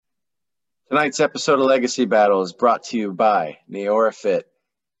Tonight's episode of Legacy Battle is brought to you by NeoraFit.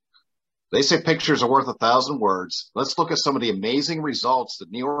 They say pictures are worth 1,000 words. Let's look at some of the amazing results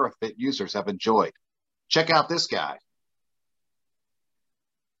that NeoraFit users have enjoyed. Check out this guy.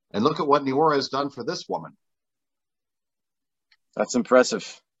 And look at what Neora has done for this woman. That's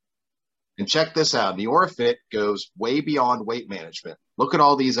impressive. And check this out. NeoraFit goes way beyond weight management. Look at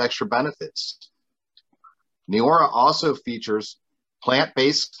all these extra benefits. Neora also features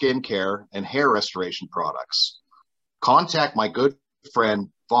plant-based skincare and hair restoration products. Contact my good friend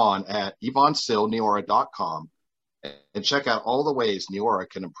Vaughn at yvonneneora.com and check out all the ways Neora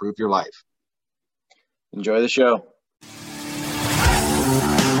can improve your life. Enjoy the show.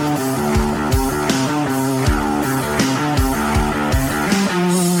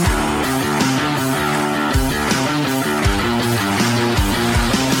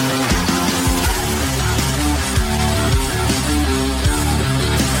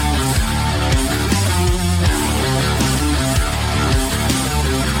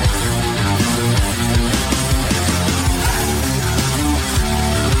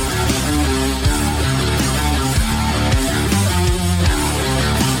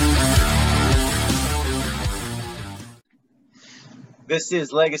 This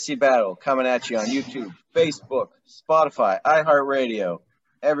is Legacy Battle coming at you on YouTube, Facebook, Spotify, iHeartRadio,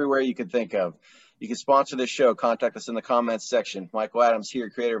 everywhere you can think of. You can sponsor this show. Contact us in the comments section. Michael Adams here,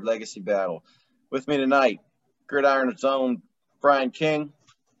 creator of Legacy Battle. With me tonight, Gridiron's own Brian King,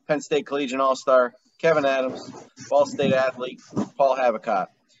 Penn State Collegiate All-Star, Kevin Adams, Ball State athlete, Paul Havicott.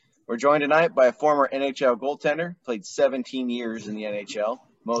 We're joined tonight by a former NHL goaltender, played 17 years in the NHL,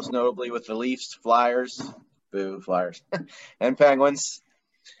 most notably with the Leafs, Flyers, Flyers, and Penguins.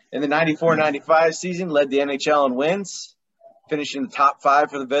 In the 94-95 season, led the NHL in wins, finishing the top 5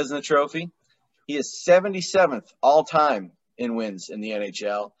 for the Vezina Trophy. He is 77th all-time in wins in the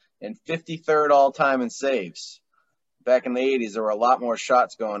NHL and 53rd all-time in saves. Back in the 80s, there were a lot more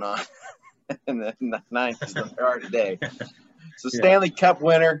shots going on in the 90s than there are today. So Stanley Cup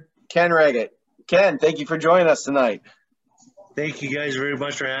winner, Ken Reggett. Ken, thank you for joining us tonight. Thank you guys very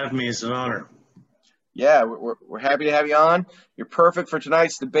much for having me. It's an honor. Yeah, we're happy to have you on. You're perfect for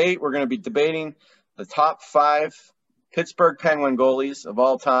tonight's debate. We're going to be debating the top 5 Pittsburgh Penguin goalies of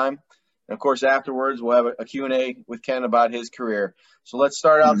all time. And, of course, afterwards, we'll have a Q&A with Ken about his career. So let's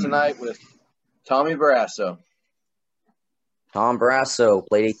start out tonight with Tommy Barrasso. Tom Barrasso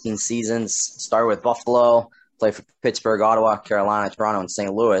played 18 seasons, started with Buffalo, played for Pittsburgh, Ottawa, Carolina, Toronto, and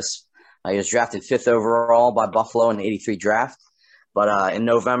St. Louis. He was drafted 5th overall by Buffalo in the 83 draft. But in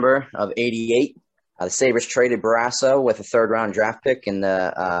November of 88, the Sabres traded Barrasso with a 3rd-round draft pick in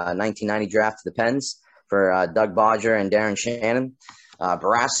the 1990 draft to the Pens for Doug Bodger and Darren Shannon.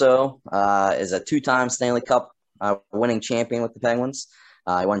 Barrasso is a 2-time Stanley Cup winning champion with the Penguins.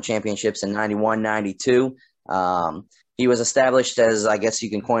 He won championships in 91, 92. He was established as, I guess you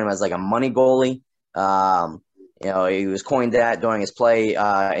can coin him as like a money goalie. He was coined that during his play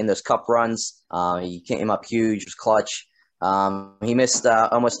in those cup runs. He came up huge, was clutch. He missed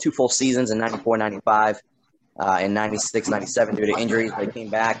almost 2 full seasons in 94, 95, in 96, 97 due to injuries, but he came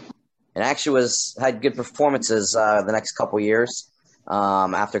back and actually had good performances the next couple years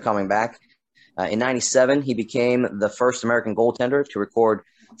after coming back. In 97, he became the first American goaltender to record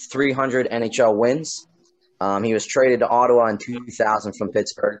 300 NHL wins. He was traded to Ottawa in 2000 from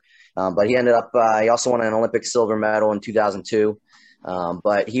Pittsburgh, but he ended up he also won an Olympic silver medal in 2002.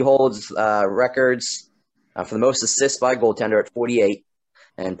 But he holds records for the most assists by a goaltender at 48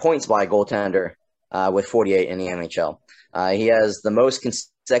 and points by a goaltender with 48 in the NHL. He has the most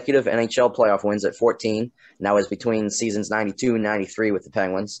consecutive NHL playoff wins at 14, and that was between seasons 92 and 93 with the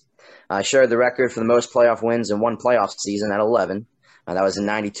Penguins. Shared the record for the most playoff wins in one playoff season at 11, and that was in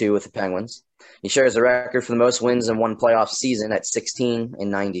 92 with the Penguins. He shares the record for the most wins in one playoff season at 16 in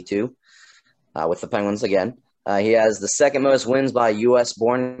 92 with the Penguins again. He has the 2nd most wins by a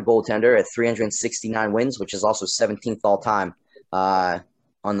U.S.-born goaltender at 369 wins, which is also 17th all-time on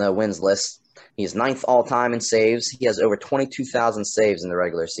the wins list. He's 9th all-time in saves. He has over 22,000 saves in the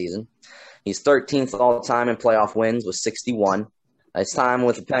regular season. He's 13th all-time in playoff wins with 61. His time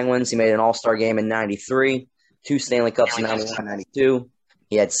with the Penguins, he made an all-star game in 93, 2 Stanley Cups in 91, 92.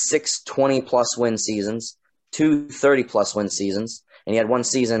 He had 6 20-plus win seasons, 2 30-plus win seasons, and he had 1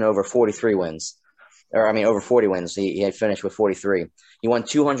 season over 43 wins. Over 40 wins. He had finished with 43. He won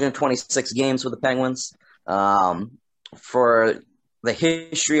 226 games with the Penguins. For the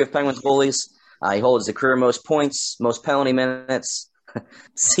history of Penguins goalies, he holds the career most points, most penalty minutes,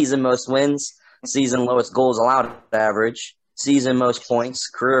 season most wins, season lowest goals allowed average, season most points,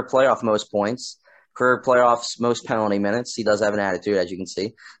 career playoff most points, career playoffs most penalty minutes. He does have an attitude, as you can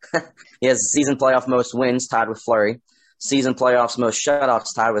see. He has the season playoff most wins, tied with Fleury. Season playoffs most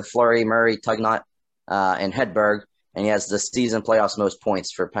shutouts, tied with Fleury, Murray, Tugnut, and Hedberg. And he has the season playoffs most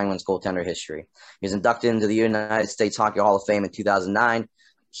points for Penguins goaltender history. He was inducted into the United States Hockey Hall of Fame in 2009,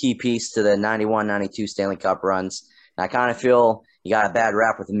 key piece to the 91-92 Stanley Cup runs. And I kind of feel he got a bad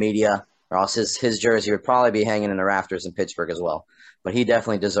rap with the media, or else his jersey would probably be hanging in the rafters in Pittsburgh as well. But he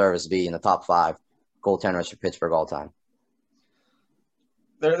definitely deserves to be in the top 5 goaltenders for Pittsburgh all time.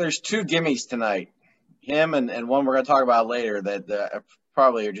 There's 2 gimmies tonight. Him and one we're going to talk about later that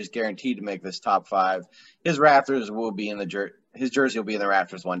probably are just guaranteed to make this top 5. His rafters will be in his jersey will be in the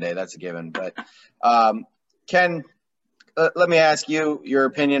rafters one day. That's a given. But Ken, let me ask you your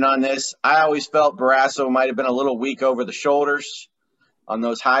opinion on this. I always felt Barrasso might have been a little weak over the shoulders on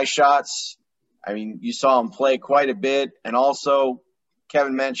those high shots. I mean, you saw him play quite a bit. And also,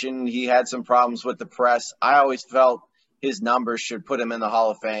 Kevin mentioned he had some problems with the press. I always felt his numbers should put him in the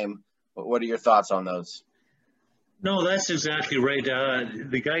Hall of Fame. But what are your thoughts on those? No, that's exactly right.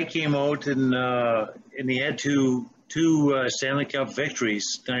 The guy came out and he had two Stanley Cup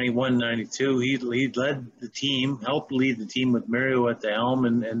victories, 91, 92. He led the team, helped lead the team with Mario at the helm,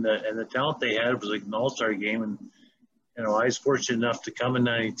 and the talent they had was like an all-star game. And I was fortunate enough to come in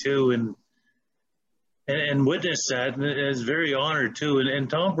 92 and witness that, and I was very honored too. And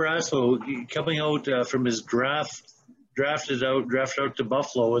Tom Barrasso coming out from his drafted out to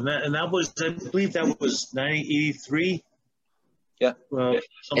Buffalo, and that was, I believe that was 1983. Yeah, well,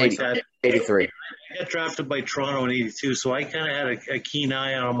 something 80, like that. 83. I got drafted by Toronto in '82, so I kind of had a keen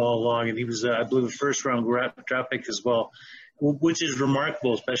eye on him all along, and he was, I believe, a first-round draft pick as well, which is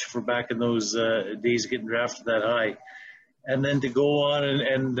remarkable, especially for back in those days getting drafted that high. And then to go on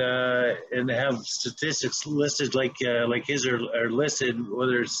and have statistics listed like his are listed,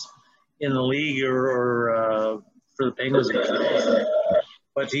 whether it's in the league or for the Penguins.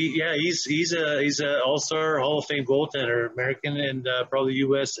 But he's a all-star Hall of Fame goaltender, American and probably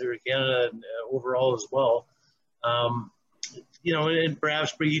U.S. or Canada overall as well. And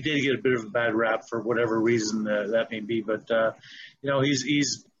perhaps he did get a bit of a bad rap for whatever reason that may be. But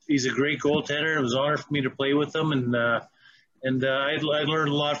he's a great goaltender. It was an honor for me to play with him, and I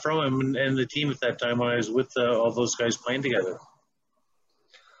learned a lot from him and the team at that time when I was with all those guys playing together.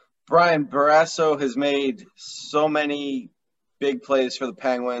 Brian, Barrasso has made so many big plays for the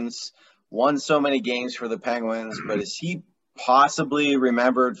Penguins, won so many games for the Penguins, but is he possibly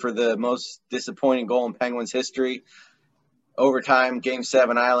remembered for the most disappointing goal in Penguins history? Overtime, Game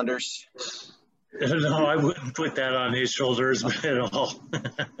 7 Islanders? No, I wouldn't put that on his shoulders at all.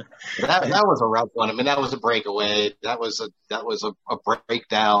 that was a rough one. I mean, that was a breakaway. That was a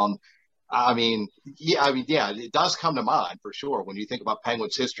breakdown. I mean, it does come to mind for sure when you think about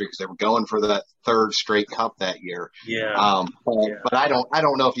Penguins history, because they were going for that 3rd straight cup that year. Yeah. But I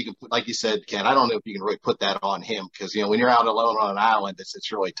don't know if you can put, like you said, Ken, I don't know if you can really put that on him, because when you're out alone on an island,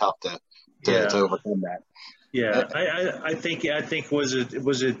 it's really tough to overcome that. Yeah, I think did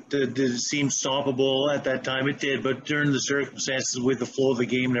it seem stoppable at that time? It did, but during the circumstances with the flow of the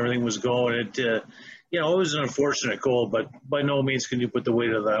game and everything was going, it was an unfortunate goal, but by no means can you put the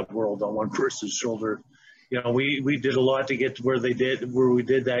weight of that world on one person's shoulder. We did a lot to get to where we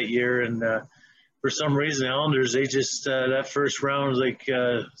did that year, and for some reason, Islanders, they just that first round was like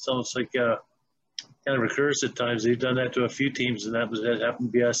sounds like kind of a curse at times. They've done that to a few teams, and that happened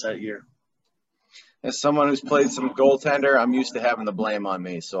to be us that year. As someone who's played some goaltender, I'm used to having the blame on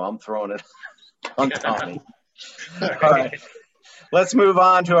me, so I'm throwing it on Tommy. All right, let's move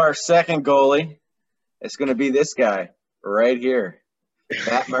on to our second goalie. It's going to be this guy right here,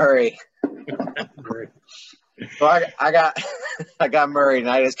 Matt Murray. So I got Murray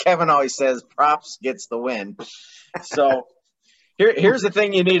tonight. As Kevin always says, props gets the win. So here's the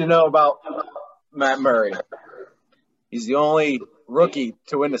thing you need to know about Matt Murray. He's the only rookie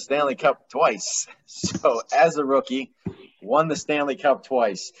to win the Stanley Cup twice. So as a rookie, won the Stanley Cup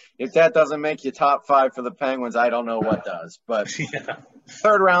twice. If that doesn't make you top 5 for the Penguins, I don't know what does. But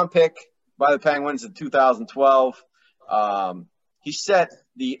 3rd round pick by the Penguins in 2012. He set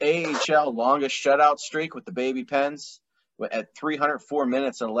the AHL longest shutout streak with the Baby Pens at 304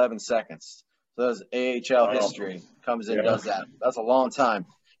 minutes and 11 seconds. So that's AHL history. Comes in, does that. That's a long time.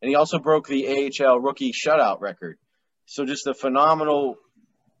 And he also broke the AHL rookie shutout record. So just a phenomenal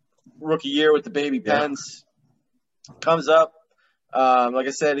rookie year with the Baby Pens. Comes up. Like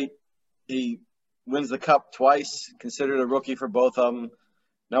I said, he wins the Cup twice, considered a rookie for both of them.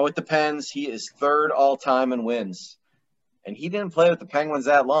 Now with the Pens, he is 3rd all-time in wins. And he didn't play with the Penguins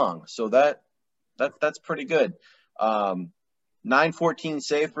that long, so that's pretty good. .914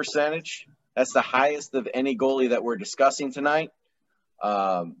 save percentage, That's the highest of any goalie that we're discussing tonight.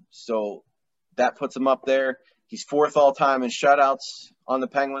 So that puts him up there. He's fourth all-time in shutouts on the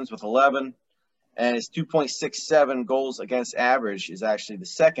Penguins with 11. And his 2.67 goals against average is actually the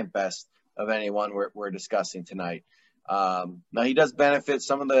second best of anyone we're discussing tonight. Now, he does benefit.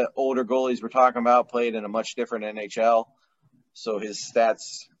 Some of the older goalies we're talking about played in a much different NHL. So his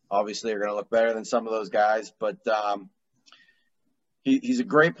stats obviously are going to look better than some of those guys. But he's a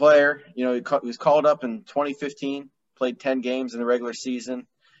great player. You know, he was called up in 2015, played 10 games in the regular season.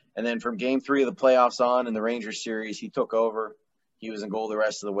 And then from game 3 of the playoffs on in the Rangers series, he took over. He was in goal the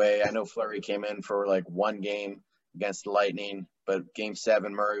rest of the way. I know Fleury came in for like one game against the Lightning, but game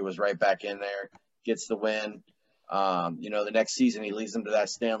 7, Murray was right back in there, gets the win. You know, the next season he leads them to that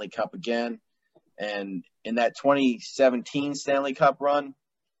Stanley Cup again. And in that 2017 Stanley Cup run,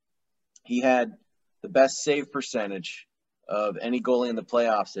 he had the best save percentage of any goalie in the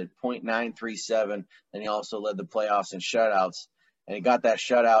playoffs at .937. And he also led the playoffs in shutouts. And he got that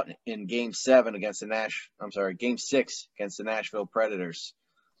shutout in game 6 against the Nashville Predators.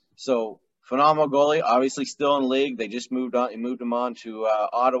 So phenomenal goalie, obviously still in the league. They just moved him on to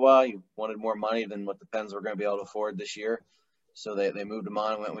Ottawa. He wanted more money than what the Pens were going to be able to afford this year. So they moved him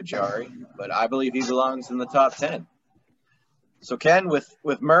on and went with Jarry. But I believe he belongs in the top 10. So Ken,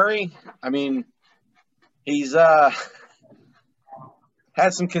 with Murray, I mean, he's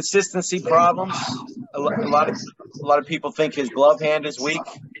had some consistency problems. A lot of people think his glove hand is weak,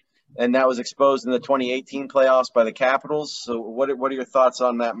 and that was exposed in the 2018 playoffs by the Capitals. So what are your thoughts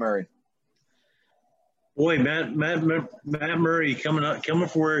on Matt Murray? Boy, Matt Murray coming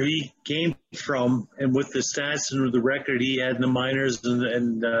from where he came from, and with the stats and the record he had in the minors,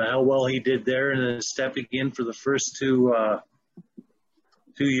 and how well he did there, and then stepping in for the first 2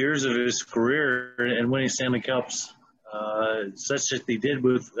 years of his career and winning Stanley Cups. Such that they did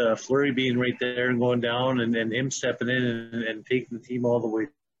with Fleury being right there and going down, and him stepping in and taking the team all the way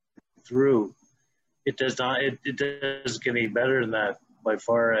through. It does get any better than that by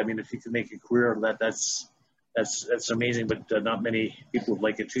far. I mean, if you can make a career of that, that's amazing. But not many people would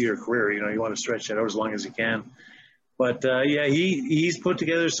like a 2-year career. You know, you want to stretch that out as long as you can. But yeah, he's put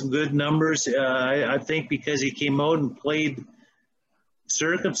together some good numbers. I think because he came out and played.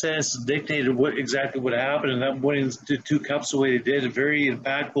 Circumstances dictated what exactly would happen, and that winning the 2 cups the way they did, very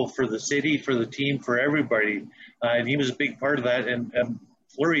impactful for the city, for the team, for everybody. And he was a big part of that. And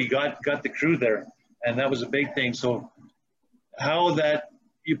Fleury got the crew there, and that was a big thing. So how that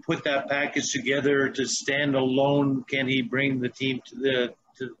you put that package together to stand alone, can he bring the team to the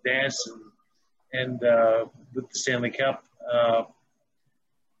dance and with the Stanley Cup?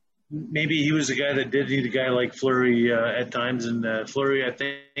 Maybe he was a guy that did need a guy like Fleury at times, and Fleury, I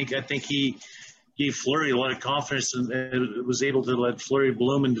think he gave Fleury a lot of confidence and was able to let Fleury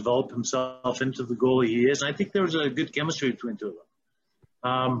bloom and develop himself into the goalie he is. And I think there was a good chemistry between two of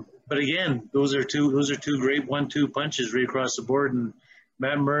them. But again, those are two great 1-2 punches right across the board. And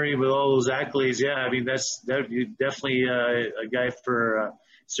Matt Murray with all those accolades, yeah, I mean that's definitely a guy for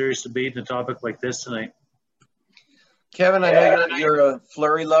serious debate in a topic like this tonight. Kevin, I know you're a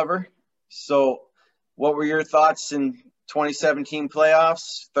Fleury lover. So what were your thoughts in 2017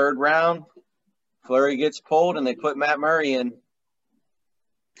 playoffs, 3rd round? Fleury gets pulled, and they put Matt Murray in.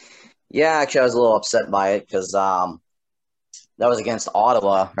 Yeah, actually, I was a little upset by it because that was against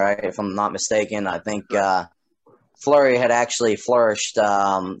Ottawa, right? If I'm not mistaken. I think Fleury had actually flourished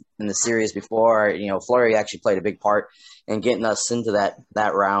in the series before. You know, Fleury actually played a big part in getting us into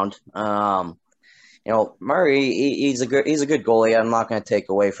that round. You know, Murray, he's a good goalie. I'm not going to take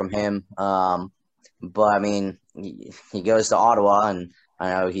away from him. But I mean, he goes to Ottawa, and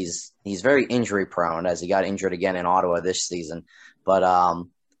I know he's very injury prone, as he got injured again in Ottawa this season. But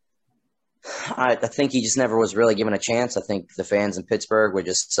I think he just never was really given a chance. I think the fans in Pittsburgh were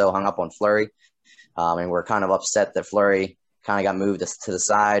just so hung up on Fleury, and we're kind of upset that Fleury kind of got moved to the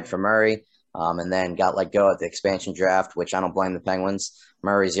side for Murray, and then got let go at the expansion draft, which I don't blame the Penguins.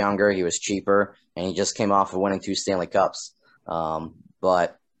 Murray's younger, he was cheaper, and he just came off of winning 2 Stanley Cups.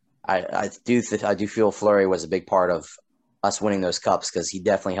 But I do feel Fleury was a big part of us winning those cups because he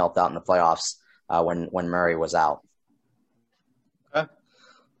definitely helped out in the playoffs when Murray was out. Okay.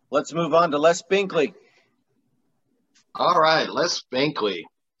 Let's move on to Les Binkley. All right, Les Binkley.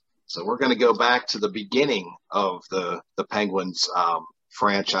 So we're going to go back to the beginning of the Penguins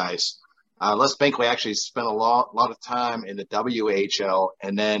franchise. Les Binkley actually spent a lot of time in the WHL,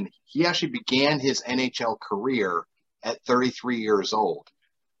 and then he actually began his NHL career at 33 years old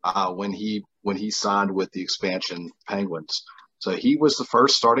when he signed with the expansion Penguins. So he was the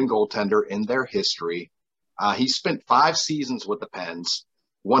first starting goaltender in their history. He spent 5 seasons with the Pens.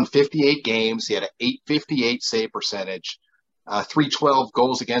 won 58 games. He had an 858 save percentage, 312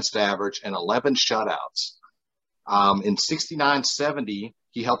 goals against average, and 11 shutouts. In 69-70,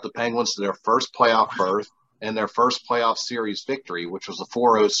 he helped the Penguins to their first playoff berth and their first playoff series victory, which was a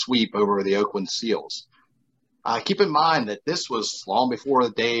 4-0 sweep over the Oakland Seals. Keep in mind that this was long before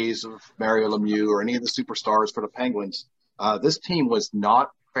the days of Mario Lemieux or any of the superstars for the Penguins. This team was not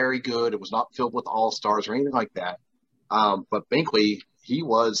very good. It was not filled with all-stars or anything like that. But Binkley, he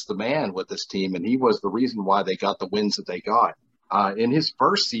was the man with this team, and he was the reason why they got the wins that they got. In his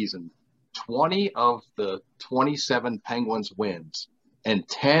first season, 20 of the 27 Penguins wins and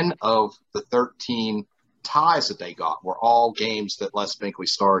 10 of the 13 ties that they got were all games that Les Binkley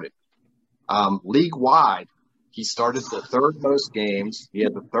started. League-wide, he started the third most games. He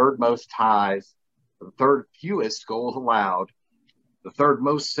had the third most ties, the third fewest goals allowed, the third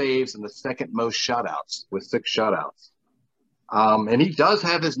most saves, and the second most shutouts with 6 shutouts. And he does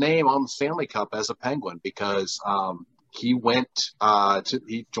have his name on the Stanley Cup as a Penguin because he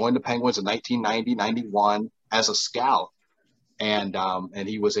joined the Penguins in 1990-91 as a scout. And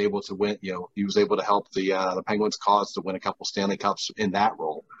he was able to win, he was able to help the Penguins cause to win a couple Stanley Cups in that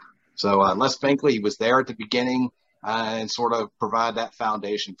role. So Les Binkley, he was there at the beginning and sort of provide that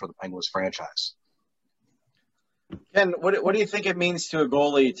foundation for the Penguins franchise. Ken, what do you think it means to a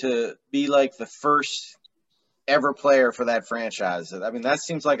goalie to be like the first ever player for that franchise? I mean, that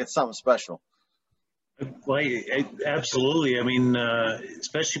seems like it's something special. Well, absolutely. I mean,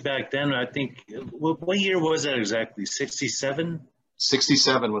 especially back then, I think, what year was that exactly? 67?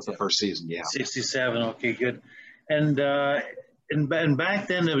 67 was the first season, yeah. 67, okay, good. And back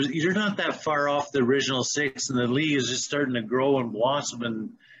then, you're not that far off the original 6, and the league is just starting to grow and blossom.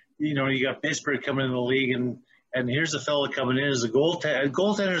 And, you got Pittsburgh coming in the league, and here's a fella coming in as a goaltender.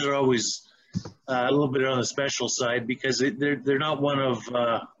 Goaltenders are always a little bit on the special side because they're not one of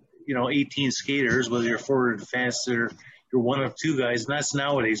 18 skaters, whether you're forward or defense, you're one of 2 guys, and that's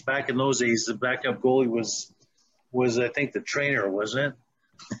nowadays. Back in those days, the backup goalie was I think the trainer, wasn't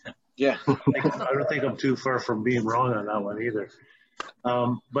it? Yeah. I don't think I'm too far from being wrong on that one either.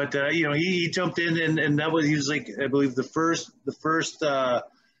 But he jumped in and he was like, I believe the first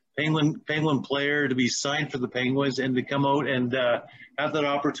Penguin player to be signed for the Penguins and to come out and have that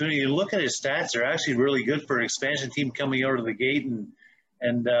opportunity. And look at his stats; they're actually really good for an expansion team coming out of the gate and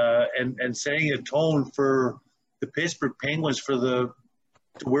setting a tone for the Pittsburgh Penguins to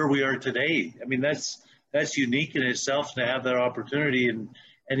where we are today. I mean, that's unique in itself to have that opportunity, and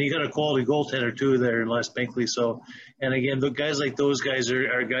you got a quality goaltender too there in Les Binkley. So, and again, the guys like those guys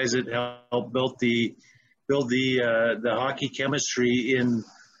are guys that help build the hockey chemistry in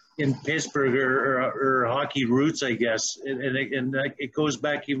Pittsburgh or hockey roots, I guess, and it goes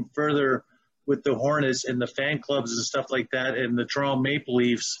back even further with the Hornets and the fan clubs and stuff like that, and the Toronto Maple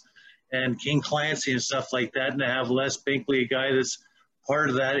Leafs and King Clancy and stuff like that, and to have Les Binkley, a guy that's part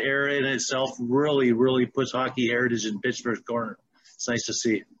of that era in itself, really, really puts hockey heritage in Pittsburgh's corner. It's nice to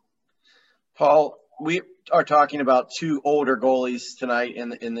see. Paul, we are talking about 2 older goalies tonight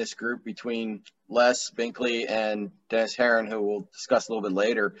in this group between Les Binkley and Dennis Herron, who we'll discuss a little bit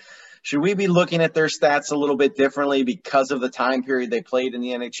later. Should we be looking at their stats a little bit differently because of the time period they played in the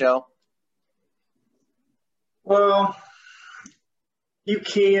NHL? Well, you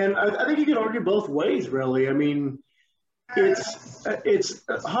can. I think you can argue both ways, really. I mean, it's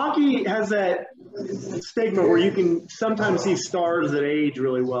hockey has that stigma where you can sometimes see stars that age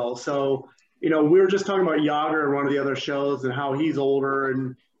really well. So, we were just talking about Yager in one of the other shows and how he's older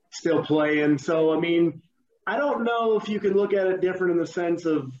and still playing. So, I mean, I don't know if you can look at it different in the sense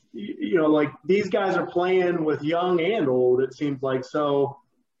of, like these guys are playing with young and old, it seems like. So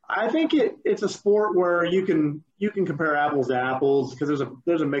I think it's a sport where you can compare apples to apples because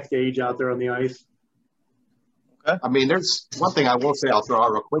there's a mixed age out there on the ice. Okay. I mean, there's one thing I will say I'll throw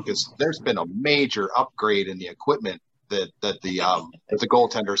out real quick is there's been a major upgrade in the equipment that the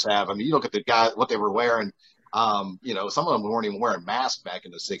goaltenders have. I mean, you look at the guy, what they were wearing. Some of them weren't even wearing masks back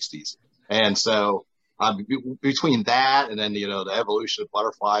in the 60s. And so between that and then, the evolution of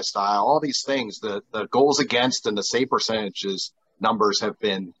butterfly style, all these things, the goals against and the save percentages numbers have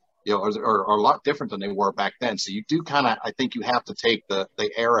been, are a lot different than they were back then. So you do kind of, I think you have to take the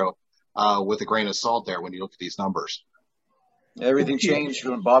arrow with a grain of salt there when you look at these numbers. Everything changed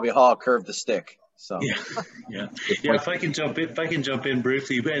when Bobby Hall curved the stick. So yeah. If I can jump in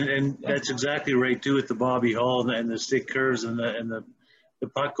briefly, and that's exactly right too with the Bobby Hall and the stick curves and the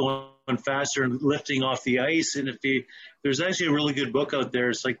puck going faster and lifting off the ice. And there's actually a really good book out there.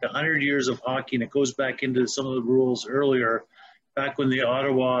 It's like the 100 Years of Hockey, and it goes back into some of the rules earlier, back when the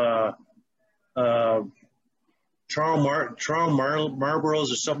Ottawa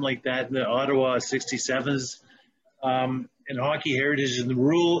Marlboros or something like that, in the Ottawa 67s. In Hockey Heritage, and the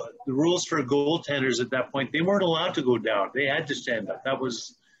rules for goaltenders at that point, they weren't allowed to go down. They had to stand up. That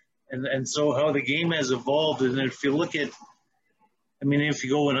was, and so how the game has evolved. And if you look at, I mean, if you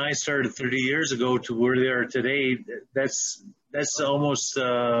go when I started 30 years ago to where they are today, that's almost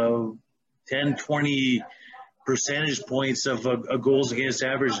 10, 20 percentage points of a goals against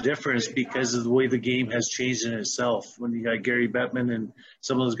average difference because of the way the game has changed in itself. When you got Gary Bettman and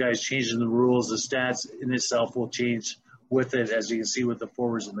some of those guys changing the rules, the stats in itself will change with it. As you can see with the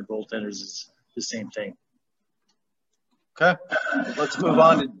forwards and the goaltenders, it's the same thing. Okay, let's move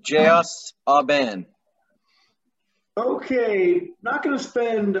on to J.S. Aubin. Okay, not going to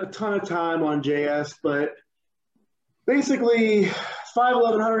spend a ton of time on JS, but basically 5'11",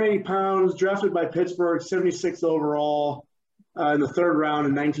 180 pounds, drafted by Pittsburgh, 76th overall in the third round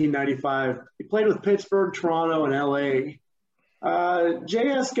in 1995. He played with Pittsburgh, Toronto, and LA.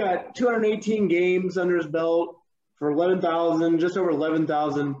 JS got 218 games under his belt for just over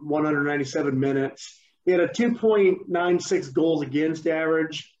 11,197 minutes. He had a 2.96 goals against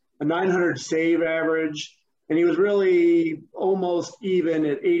average, a 900 save average, and he was really almost even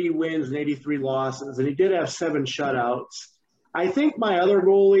at 80 wins and 83 losses. And he did have 7 shutouts. I think my other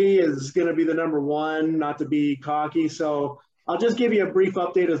goalie is going to be the number one, not to be cocky. So I'll just give you a brief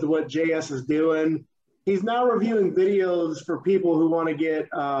update as to what JS is doing. He's now reviewing videos for people who want to get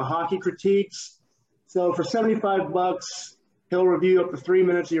hockey critiques. So for $75, he'll review up to 3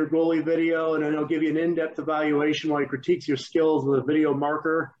 minutes of your goalie video, and then he'll give you an in-depth evaluation while he critiques your skills with a video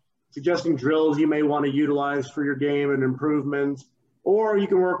marker, suggesting drills you may want to utilize for your game and improvements. Or you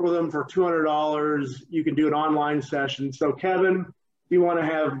can work with them for $200. You can do an online session. So, Kevin, if you want to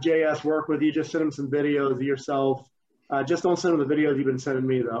have JS work with you, just send him some videos of yourself. Just don't send him the videos you've been sending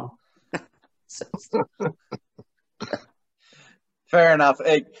me, though. Fair enough.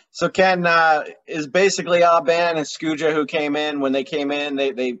 Hey, so, Ken, is basically Aubin and Skuja who came in. When they came in,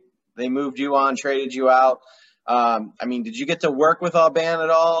 they moved you on, traded you out. I mean, did you get to work with Aubin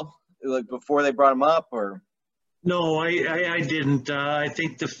at all, like before they brought him up, or? No, I didn't. I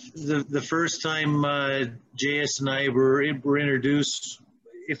think the first time JS and I were introduced,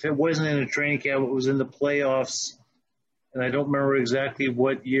 if it wasn't in a training camp, it was in the playoffs. And I don't remember exactly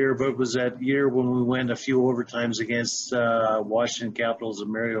what year, but it was that year when we went a few overtimes against Washington Capitals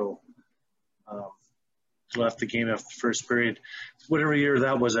and Mario left the game after the first period. Whatever year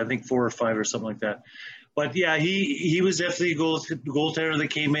that was, I think 4 or 5 or something like that. But yeah, he was definitely a goaltender that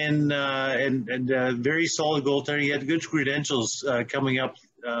came in and very solid goaltender. He had good credentials coming up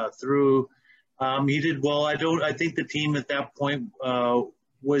through. He did well. I think the team at that point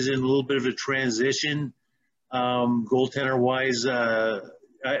was in a little bit of a transition goaltender wise. I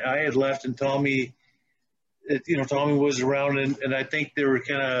had left, and Tommy was around, and I think they were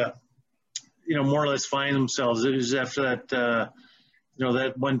kind of more or less finding themselves. It was after that.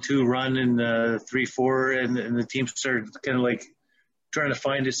 That 1-2 run in 3-4, and the team started kind of like trying to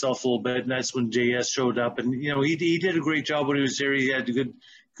find itself a little bit, and that's when JS showed up. And he did a great job when he was there. He had good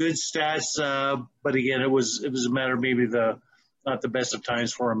stats, but again, it was a matter of maybe not the best of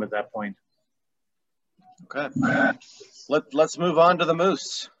times for him at that point. Okay, let's move on to the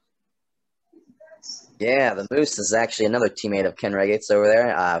Moose. Yeah, the Moose is actually another teammate of Ken Regate's over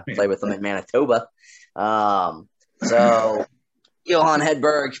there. Played with him in Manitoba. So. Johan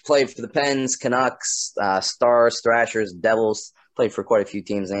Hedberg played for the Pens, Canucks, Stars, Thrashers, Devils, played for quite a few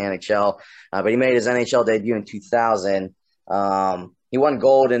teams in the NHL. But he made his NHL debut in 2000. He won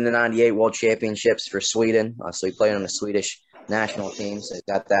gold in the 98 World Championships for Sweden. So he played on the Swedish national team. So he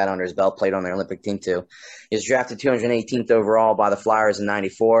got that under his belt, played on their Olympic team too. He was drafted 218th overall by the Flyers in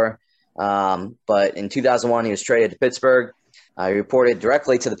 94. But in 2001, he was traded to Pittsburgh. He reported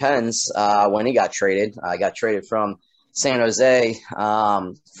directly to the Pens when he got traded. He got traded from San Jose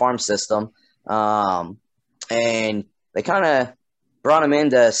farm system, and they kind of brought him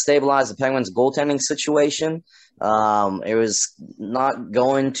in to stabilize the Penguins' goaltending situation. It was not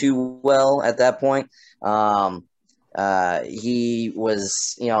going too well at that point. He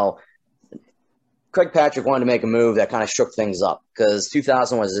was, Craig Patrick wanted to make a move that kind of shook things up because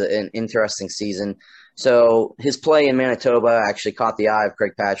 2000 was an interesting season. So his play in Manitoba actually caught the eye of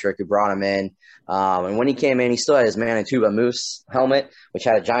Craig Patrick, who brought him in. And when he came in, he still had his Manitoba Moose helmet, which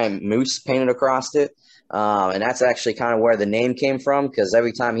had a giant moose painted across it. And that's actually kind of where the name came from, because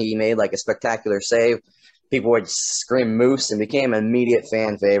every time he made like a spectacular save, people would scream Moose, and became an immediate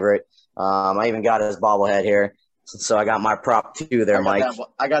fan favorite. I even got his bobblehead here. So I got my prop too there, Mike.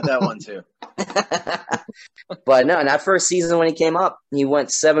 I got that one too. But no, in that first season when he came up, he went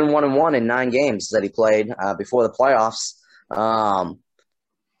 7-1-1 in 9 games that he played before the playoffs.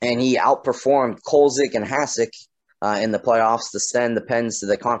 And he outperformed Kolzik and Hasek in the playoffs to send the Pens to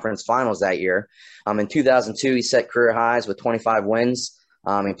the conference finals that year. In 2002, he set career highs with 25 wins.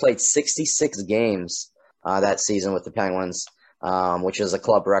 He played 66 games that season with the Penguins, which is a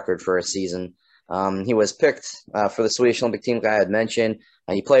club record for a season. He was picked for the Swedish Olympic team, like I had mentioned.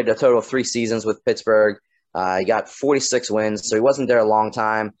 He played a total of 3 seasons with Pittsburgh. He got 46 wins, so he wasn't there a long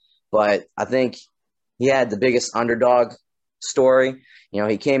time. But I think he had the biggest underdog story.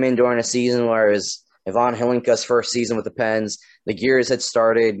 He came in during a season where it was Ivan Hlinka's first season with the Pens. The gears had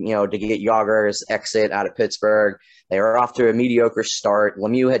started, to get Jágr's exit out of Pittsburgh. They were off to a mediocre start.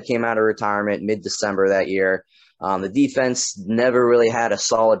 Lemieux had came out of retirement mid-December that year. The defense never really had a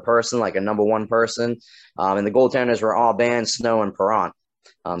solid person, like a number one person. And the goaltenders were all banned, Snow and Perron.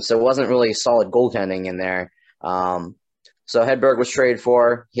 So it wasn't really solid goaltending in there. So Hedberg was traded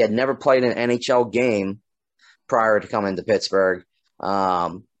for. He had never played an NHL game prior to coming to Pittsburgh.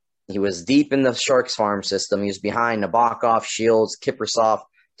 He was deep in the Sharks farm system. He was behind Nabokov, Shields, Kiprusoff,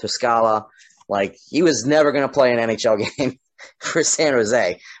 Toscala. Like, he was never going to play an NHL game for San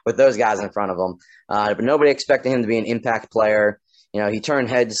Jose with those guys in front of him. But nobody expected him to be an impact player. He turned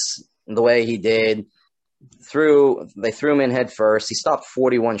heads the way he did. They threw him in head first. He stopped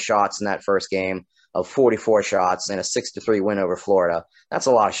 41 shots in that first game of 44 shots and a 6-3 win over Florida. That's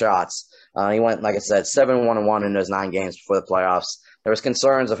a lot of shots. He went, like I said, 7-1-1 in those 9 games before the playoffs. There was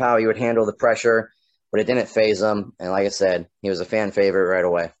concerns of how he would handle the pressure, but it didn't faze him. And like I said, he was a fan favorite right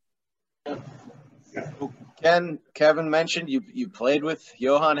away. Kevin mentioned you played with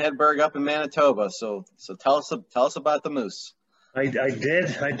Johan Hedberg up in Manitoba. So tell us about the Moose. I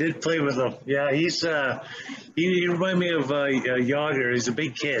did play with him. Yeah, he reminded me of Jágr. He's a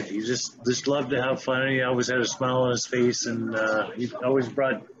big kid. He just loved to have fun. He always had a smile on his face, and he always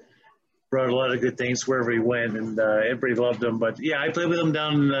brought a lot of good things wherever he went, and everybody loved him. But yeah, I played with him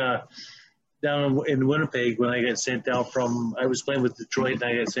down in Winnipeg when I got sent down from. I was playing with Detroit, and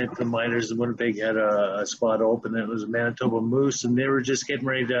I got sent to the minors, and Winnipeg had a spot open, and it was a Manitoba Moose, and they were just getting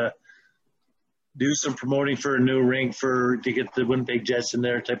ready to do some promoting for a new rink to get the Winnipeg Jets in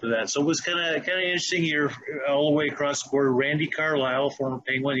there, type of that. So it was kind of interesting here all the way across the border. Randy Carlyle, former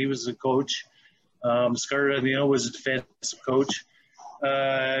Penguin, he was the coach. Scarlino was a defensive coach.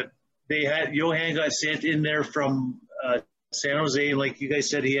 They had Johan got sent in there from San Jose, and like you guys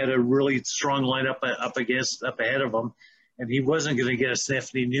said, he had a really strong lineup up ahead of him, and he wasn't going to get a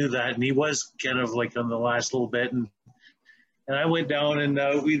sniff, and he knew that, and he was kind of like on the last little bit, and I went down, and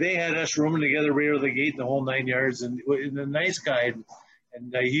they had us rooming together right out of the gate in the whole 9 yards, and a nice guy,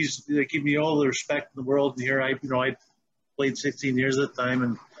 and they give me all the respect in the world. And here I played 16 years at the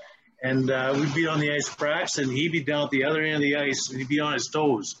time, and we'd be on the ice practice, and he'd be down at the other end of the ice, and he'd be on his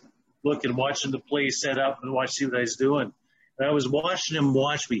toes, looking, watching the play set up, and see what I was doing. And I was watching him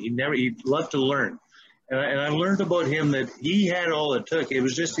watch me. He loved to learn, and I learned about him that he had all it took. It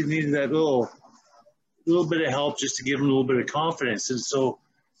was just he needed that little bit of help just to give him a little bit of confidence. And so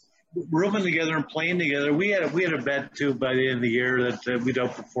rooming together and playing together, we had a bet too by the end of the year that we'd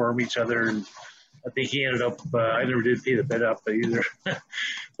outperform each other. And I think he ended up, I never did pay the bet up either,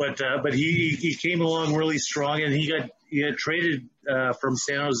 but he came along really strong, and he got traded from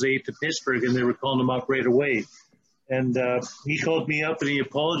San Jose to Pittsburgh, and they were calling him up right away. And he called me up and he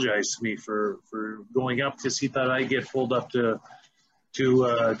apologized to me for going up because he thought I'd get pulled up to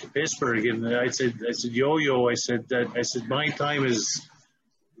Pittsburgh, and I said, Yo-Yo, I said, my time is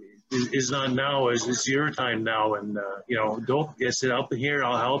not now, it's your time now, and I said, up here,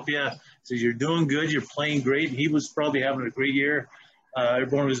 I'll help you. I said, you're doing good, you're playing great. He was probably having a great year,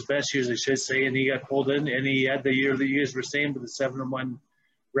 one of his best years, I should say, and he got pulled in, and he had the year that you guys were saying with the 7-1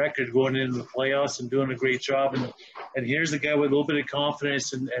 record going into the playoffs and doing a great job, and here's a guy with a little bit of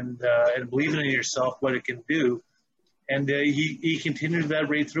confidence and believing in yourself, what it can do. And he continued that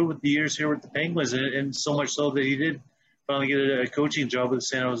right through with the years here with the Penguins, and so much so that he did finally get a coaching job with the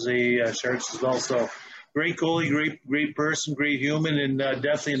San Jose Sharks as well. So great goalie, great person, great human, and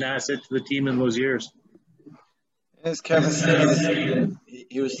definitely an asset to the team in those years. As Kevin said,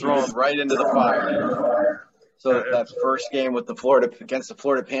 he was thrown right into the fire. So that first game with against the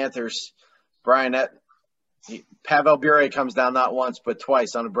Florida Panthers, Pavel Bure comes down not once but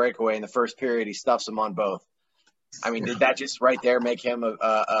twice on a breakaway in the first period. He stuffs him on both. I mean, did that just right there make him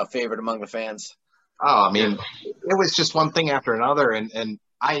a favorite among the fans? Oh, I mean, it was just one thing after another. And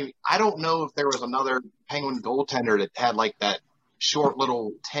I don't know if there was another Penguin goaltender that had like that short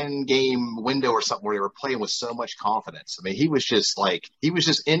little 10-game window or something where they were playing with so much confidence. I mean, he was just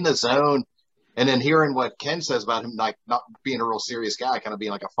in the zone. And then hearing what Ken says about him, like not being a real serious guy, kind of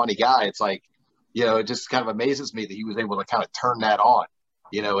being like a funny guy, it's like, it just kind of amazes me that he was able to kind of turn that on,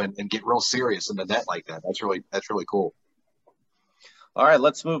 and get real serious in the net like that. That's really cool. All right,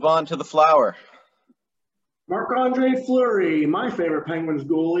 let's move on to the Flower. Marc-Andre Fleury, my favorite Penguins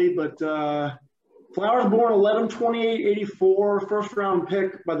goalie, but Flower's born 11/28/84, first round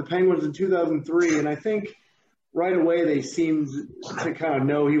pick by the Penguins in 2003, and I think right away they seemed to kind of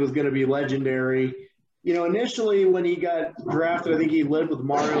know he was going to be legendary. Initially when he got drafted, I think he lived with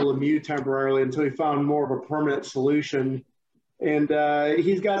Mario Lemieux temporarily until he found more of a permanent solution. And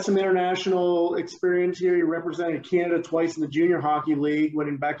he's got some international experience here. He represented Canada twice in the Junior Hockey League,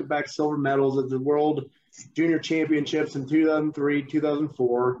 winning back-to-back silver medals at the World Junior Championships in 2003,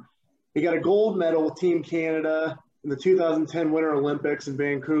 2004. He got a gold medal with Team Canada in the 2010 Winter Olympics in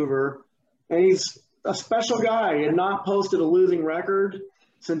Vancouver. And he's a special guy. He had not posted a losing record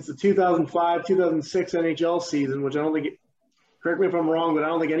since the 2005-2006 NHL season, which I don't think – correct me if I'm wrong, but I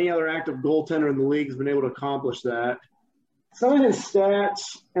don't think any other active goaltender in the league has been able to accomplish that. Some of his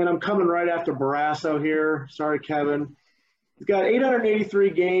stats, and I'm coming right after Barrasso here. Sorry, Kevin. He's got 883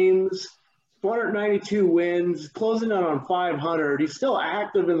 games, 492 wins, closing in on 500. He's still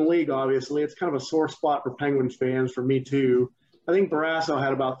active in the league, obviously. It's kind of a sore spot for Penguins fans, for me too. I think Barrasso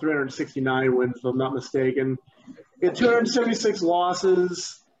had about 369 wins, if I'm not mistaken. He had 276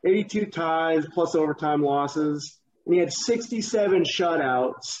 losses, 82 ties, plus overtime losses, and he had 67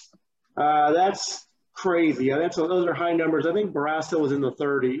 shutouts. That's crazy. Those are high numbers. I think Barrasso was in the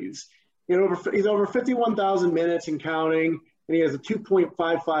 30s. He's over 51,000 minutes and counting, and he has a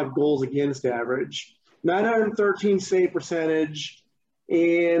 2.55 goals against average, 913 save percentage,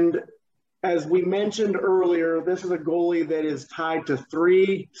 and as we mentioned earlier, this is a goalie that is tied to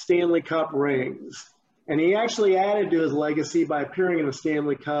 3 Stanley Cup rings. And he actually added to his legacy by appearing in the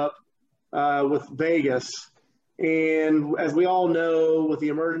Stanley Cup with Vegas. And as we all know, with the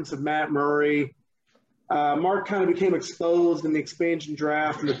emergence of Matt Murray, Mark kind of became exposed in the expansion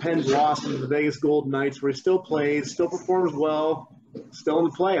draft, and the Pens lost him to the Vegas Golden Knights, where he still plays, still performs well, still in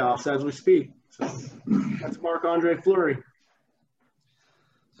the playoffs as we speak. So that's Marc-Andre Fleury.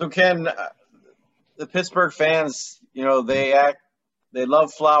 So, Ken, the Pittsburgh fans, they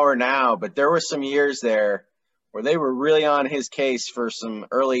love Flower now, but there were some years there where they were really on his case for some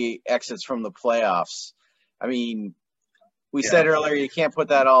early exits from the playoffs. I mean, we said earlier you can't put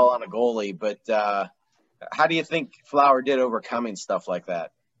that all on a goalie, but how do you think Flower did overcoming stuff like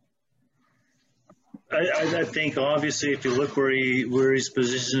that? I think obviously if you look where he's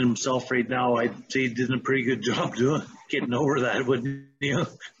positioned himself right now, I'd say he did a pretty good job getting over that, wouldn't you?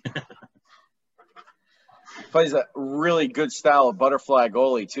 Plays a really good style of butterfly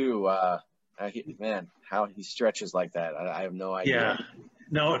goalie too. Man, how he stretches like that, I have no idea.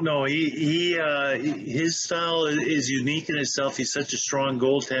 Yeah, no, his style is unique in itself. He's such a strong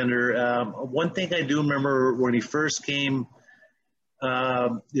goaltender. One thing I do remember when he first came.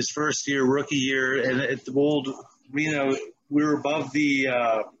 His first year, rookie year, and at the old arena, we were above the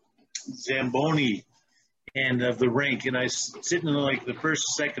Zamboni end of the rink, and I was sitting in like the first,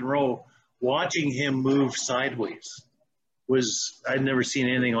 second row, watching him move sideways. I'd never seen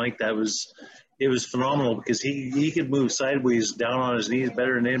anything like that. It was phenomenal because he could move sideways down on his knees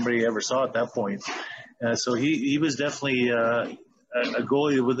better than anybody ever saw at that point. So he was definitely a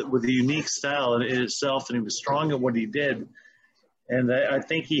goalie with a unique style in itself, and he was strong at what he did. And I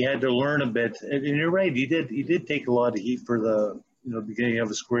think he had to learn a bit. And you're right, he did take a lot of heat for the beginning of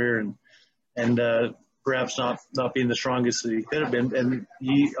his career, and perhaps not being the strongest that he could have been. And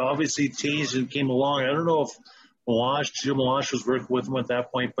he obviously changed and came along. I don't know if Jim Melange was working with him at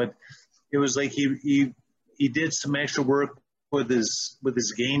that point, but it was like he did some extra work with his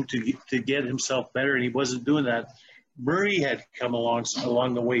game to get himself better, and he wasn't doing that. Murray had come along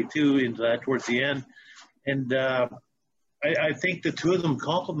the way too into that towards the end, and I think the two of them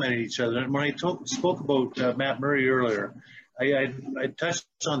complemented each other. And when I spoke about Matt Murray earlier, I touched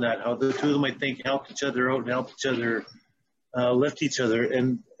on that, how the two of them, I think, helped each other out and helped each other lift each other.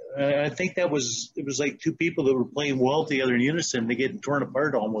 And I think it was like two people that were playing well together in unison. They get torn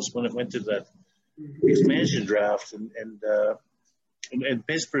apart almost when it went to that expansion draft. And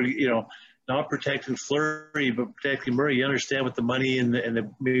Pittsburgh, not protecting Fleury, but protecting Murray. You understand with the money and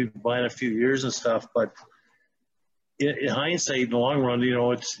maybe buying a few years and stuff, but in hindsight, in the long run,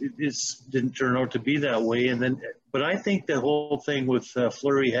 it didn't turn out to be that way. But I think the whole thing with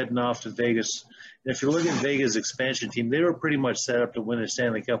Fleury heading off to Vegas, and if you look at Vegas' expansion team, they were pretty much set up to win the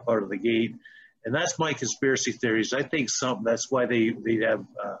Stanley Cup out of the gate. And that's my conspiracy theories. I think that's why they have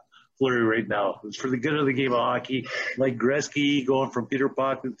Fleury right now. It's for the good of the game of hockey, like Gretzky going from Peter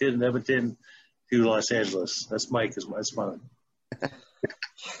Pocklington and Edmonton to Los Angeles. That's Mike. That's fun.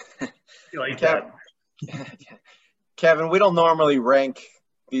 You like Kev- that? Kevin, we don't normally rank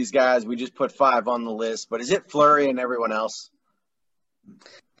these guys. We just put 5 on the list. But is it Fleury and everyone else?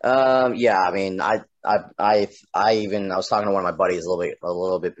 Yeah, I mean, I was talking to one of my buddies a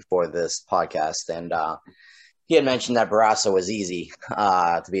little bit before this podcast, and he had mentioned that Barrasso was easy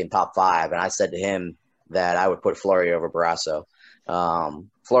to be in top 5, and I said to him that I would put Fleury over Barrasso.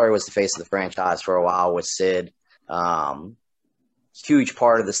 Fleury was the face of the franchise for a while with Sid. Huge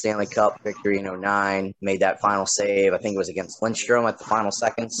part of the Stanley Cup victory in 2009, made that final save. I think it was against Lindstrom at the final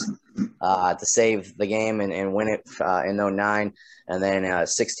seconds to save the game and win it in 2009. And then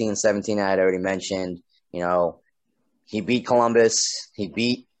 16, 17, I had already mentioned, he beat Columbus. He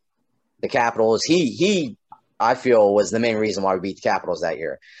beat the Capitals. He I feel, was the main reason why we beat the Capitals that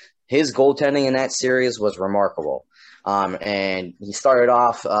year. His goaltending in that series was remarkable. And he started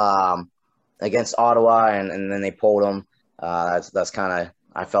off against Ottawa, and then they pulled him. That's kind of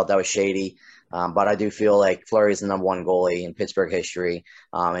 – I felt that was shady. But I do feel like Fleury is the number 1 goalie in Pittsburgh history.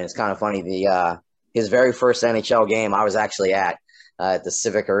 And it's kind of funny. His very first NHL game I was actually at the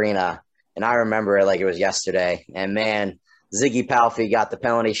Civic Arena, and I remember it like it was yesterday. And, man, Ziggy Palffy got the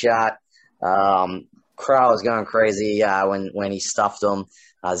penalty shot. Crowd was going crazy when he stuffed him.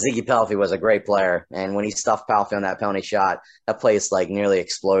 Ziggy Palffy was a great player, and when he stuffed Palffy on that penalty shot, that place nearly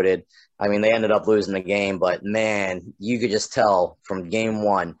exploded. I mean, they ended up losing the game, but, man, you could just tell from game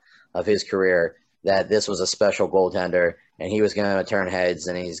 1 of his career that this was a special goaltender, and he was going to turn heads,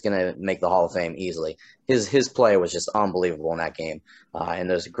 and he's going to make the Hall of Fame easily. His play was just unbelievable in that game, and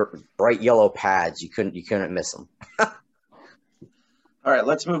those bright yellow pads, you couldn't miss them. All right,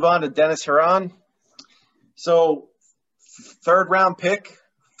 let's move on to Dennis Herron. So, 3rd-round pick,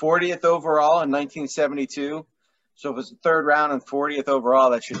 40th overall in 1972. So if it was the 3rd round and 40th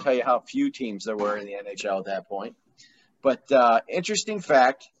overall, that should tell you how few teams there were in the NHL at that point. But interesting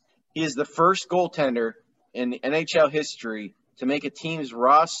fact, he is the first goaltender in NHL history to make a team's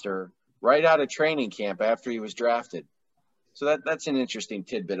roster right out of training camp after he was drafted. So that's an interesting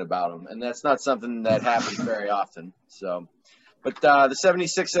tidbit about him, and that's not something that happens very often. So, but the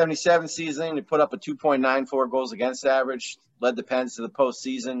 76-77 season, he put up a 2.94 goals against average, led the Pens to the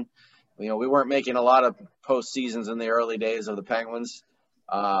postseason. We weren't making a lot of postseasons in the early days of the Penguins.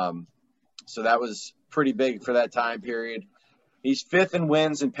 So that was pretty big for that time period. He's 5th in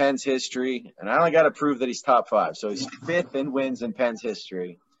wins in Pens history, and I only got to prove that he's top 5. So he's 5th in wins in Pens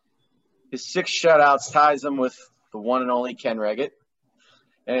history. His 6 shutouts ties him with the one and only Ken Reggett.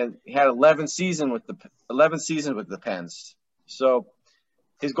 And he had 11 seasons with the Pens. So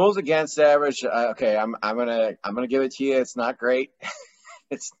his goals against average, okay, I'm gonna give it to you. It's not great.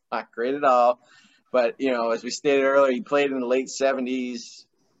 It's not great at all. But, as we stated earlier, he played in the late 70s,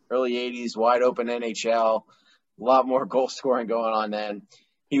 early 80s, wide open NHL. A lot more goal scoring going on then.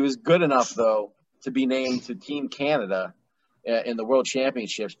 He was good enough, though, to be named to Team Canada in the World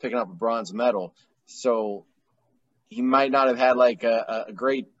Championships, picking up a bronze medal. So he might not have had a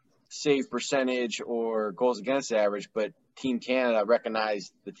great save percentage or goals against average, but Team Canada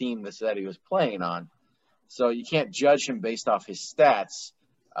recognized the team that he was playing on. So you can't judge him based off his stats.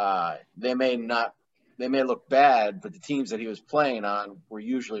 They may look bad, but the teams that he was playing on were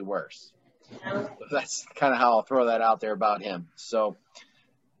usually worse. So that's kind of how I'll throw that out there about him. So,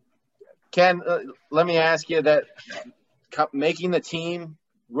 Ken, let me ask you that making the team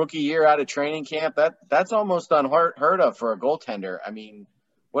rookie year out of training camp, that's almost unheard of for a goaltender. I mean,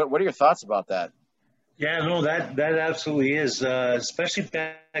 what are your thoughts about that? Yeah, no, that absolutely is. Especially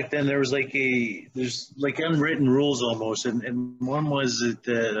back then, there's unwritten rules almost, and one was that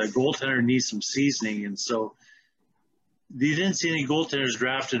a goaltender needs some seasoning, and so you didn't see any goaltenders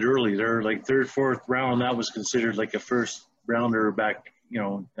drafted early. They're 3rd, 4th round. That was considered like a first rounder back,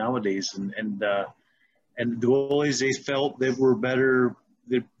 nowadays, and the goalies, they felt they were better.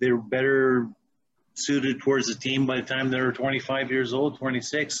 They were better suited towards the team by the time they were 25 years old,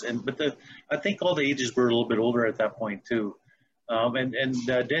 26. I think all the ages were a little bit older at that point too.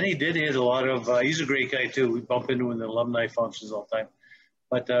 Denny did hit a lot of, he's a great guy too. We bump into him in the alumni functions all the time.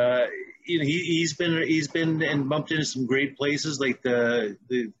 But he's been and bumped into some great places like the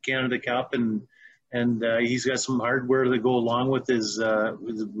Canada Cup, and he's got some hardware to go along with his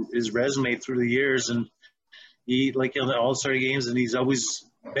resume through the years. And he, like in the All-Star games, and he's always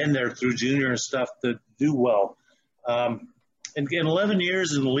been there through junior and stuff to do well. And 11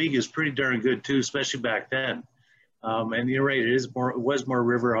 years in the league is pretty darn good too, especially back then. And you're right, it was more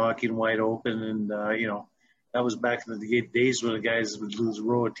river hockey and wide open, and that was back in the days when the guys would lose a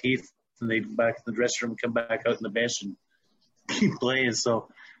row of teeth and they'd go back in the dressing room and come back out in the bench and keep playing. So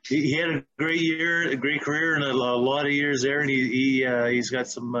he had a great year, a great career, and a lot of years there, and he's got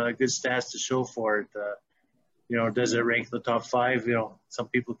some good stats to show for it. Does it rank in the top 5? Some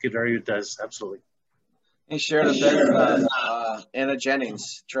people could argue it does. Absolutely. He shared a Anna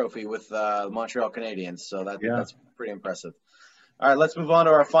Jennings trophy with the Montreal Canadiens, so that's pretty impressive. All right, let's move on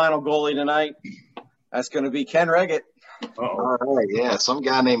to our final goalie tonight. That's going to be Ken Reggett. All right, yeah, some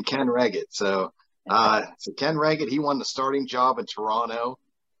guy named Ken Reggett. So Ken Reggett, he won the starting job in Toronto,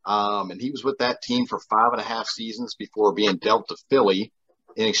 and he was with that team for 5.5 seasons before being dealt to Philly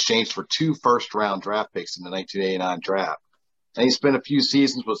in exchange for 2 first-round draft picks in the 1989 draft. And he spent a few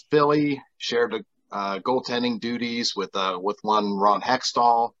seasons with Philly, shared the goaltending duties with one Ron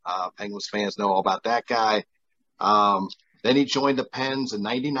Hextall. Penguins fans know all about that guy. Then he joined the Pens in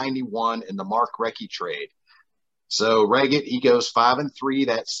 1991 in the Mark Recchi trade. So Reggett, he goes 5-3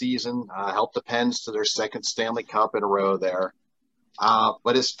 that season, helped the Pens to their second Stanley Cup in a row there.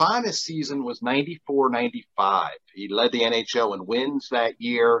 But his finest season was 94-95. He led the NHL in wins that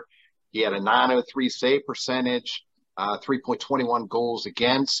year. He had a .903 save percentage, 3.21 goals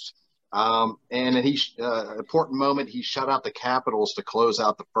against. And important moment, he shut out the Capitals to close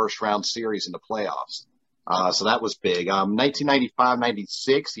out the first round series in the playoffs. So that was big.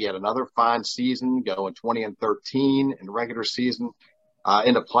 1995-96, he had another fine season, going 20-13 in the regular season.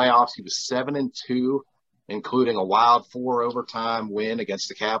 In the playoffs, he was 7-2, including a wild 4 overtime win against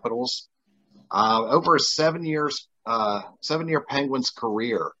the Capitals. Over a 7-year Penguins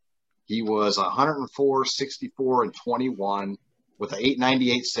career, he was 104, 64, and 21 with an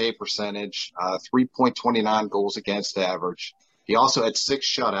 .898 save percentage, 3.29 goals against average. He also had 6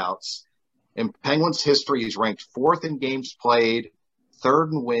 shutouts. In Penguins history, he's ranked 4th in games played,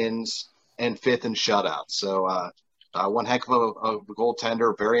 3rd in wins, and 5th in shutouts. So one heck of a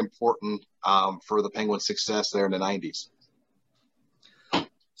goaltender, very important for the Penguins' success there in the 90s.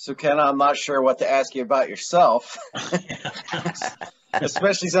 So, Ken, I'm not sure what to ask you about yourself,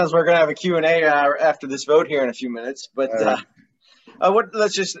 especially since we're going to have a Q&A after this vote here in a few minutes. But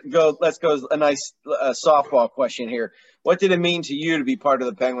let's go a nice softball question here. What did it mean to you to be part of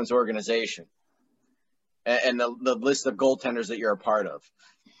the Penguins organization and the list of goaltenders that you're a part of?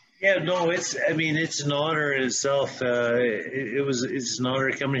 Yeah, no, it's an honor in itself. It's an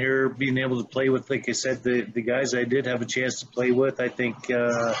honor coming here, being able to play with, like I said, the guys I did have a chance to play with. I think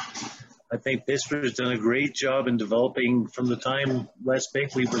Bister has done a great job in developing from the time Les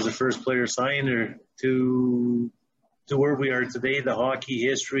Binkley was the first player signed to where we are today, the hockey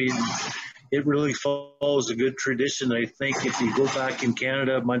history. It really follows a good tradition. I think if you go back in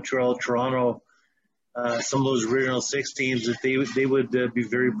Canada, Montreal, Toronto, some of those original 6 teams, that they would be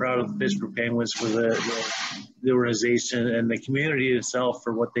very proud of the Pittsburgh Penguins for the organization and the community itself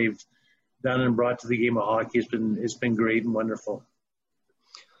for what they've done and brought to the game of hockey. It's been great and wonderful.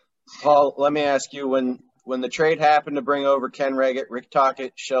 Paul, let me ask you, when the trade happened to bring over Ken Reggett, Rick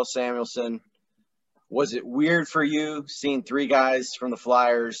Tocchet, Kjell Samuelsson, was it weird for you seeing 3 guys from the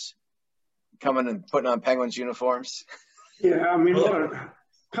Flyers coming and putting on Penguins uniforms? Yeah,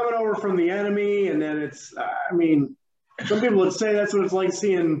 coming over from the enemy, and then it's, some people would say that's what it's like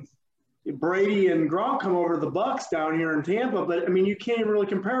seeing Brady and Gronk come over to the Bucks down here in Tampa, but you can't even really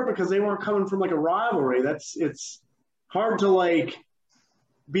compare it because they weren't coming from like a rivalry. It's hard to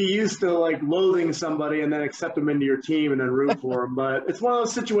be used to loathing somebody and then accept them into your team and then root for them. But it's one of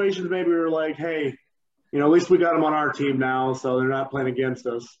those situations maybe we were like, hey, at least we got them on our team now, so they're not playing against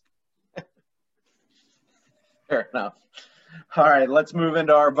us. Fair enough. All right, let's move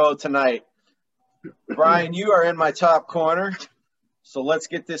into our vote tonight. Brian, you are in my top corner, so let's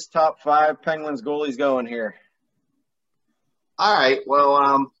get this top 5 Penguins goalies going here. All right,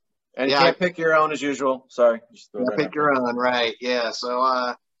 well, and you can't pick your own as usual. Sorry. Pick your own, right? Yeah. So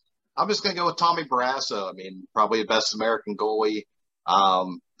I'm just going to go with Tommy Barrasso. Probably the best American goalie,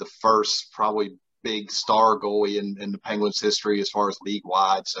 the first probably big star goalie in the Penguins' history as far as league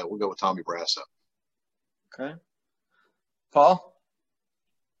wide. So we'll go with Tommy Barrasso. Okay. Paul?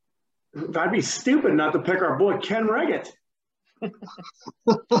 I'd be stupid not to pick our boy Ken Reggett.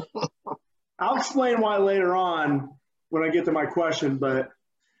 I'll explain why later on when I get to my question, but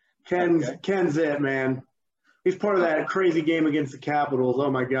Ken's it, man. He's part of that crazy game against the Capitals. Oh,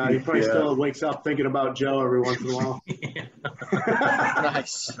 my God. He probably still wakes up thinking about Joe every once in a while.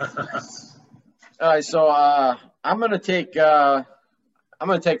 Nice. All right, so I'm going to take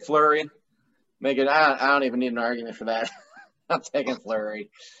Fleury. I don't even need an argument for that. I'm taking Fleury.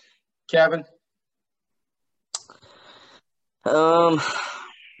 Kevin? I don't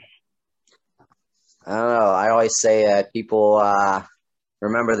know. I always say that people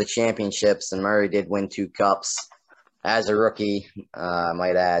remember the championships, and Murray did win 2 cups. as a rookie, I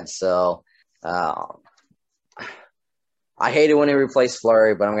might add. So I hate it when he replaced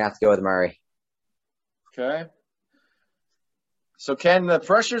Fleury, but I'm going to have to go with Murray. Okay. So, Ken, the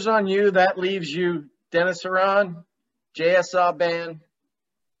pressure's on you. That leaves you Dennis Hron, J.S. Aubin,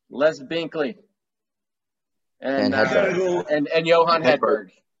 Les Binkley, and Johan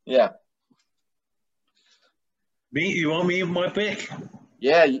Hedberg. Yeah. Me? You want me my pick?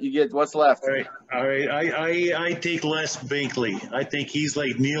 Yeah, you get what's left. All right. I take Les Binkley. I think he's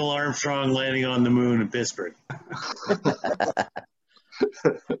like Neil Armstrong landing on the moon in Pittsburgh.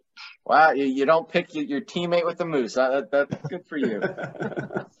 Wow, you don't pick your teammate with the Moose. That's good for you.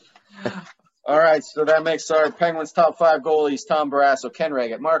 All right, so that makes our Penguins' top 5 goalies: Tom Barrasso, Ken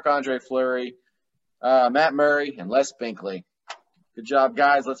Reggett, Marc-Andre Fleury, Matt Murray, and Les Binkley. Good job,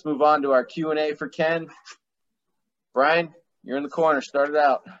 guys. Let's move on to our Q&A for Ken. Brian, you're in the corner. Start it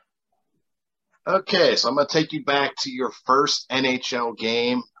out. Okay, so I'm going to take you back to your first NHL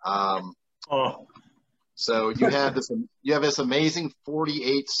game. So you have this amazing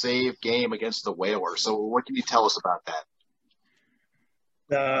 48 save game against the Whalers. So what can you tell us about that?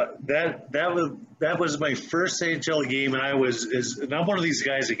 That was my first NHL game, and and I'm one of these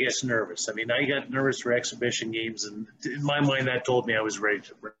guys that gets nervous. I mean, I got nervous for exhibition games, and in my mind, that told me I was ready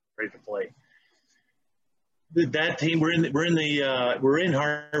to play. That team, we're in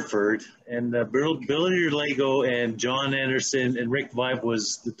Hartford, and Billy Lego and John Anderson and Rick Vibe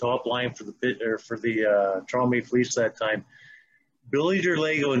was the top line for the Toronto Maple Leafs that time. Billy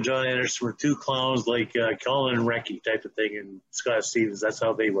Lego and John Anderson were two clowns like Colin and Recchi type of thing, and Scott Stevens. That's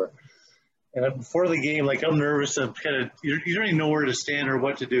how they were. And before the game, like, I'm nervous. I'm you don't even know where to stand or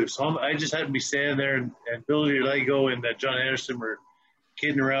what to do. So I just had to be standing there, and Billy Lego and John Anderson were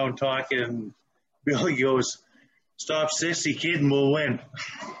kidding around talking. Billy goes, "Stop 60, kid, and we'll win."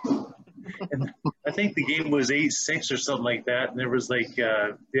 And I think the game was 8-6 or something like that. And there was like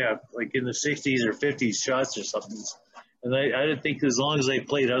in the 60s or 50s shots or something. And I didn't think, as long as I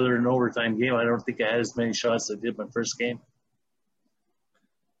played other than overtime game, I don't think I had as many shots as I did my first game.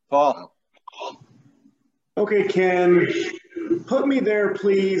 Paul. Okay, Ken, put me there,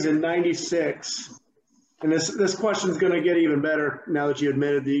 please, in 96. And this question's going to get even better now that you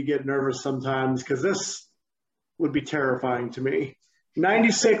admitted that you get nervous sometimes, because this would be terrifying to me.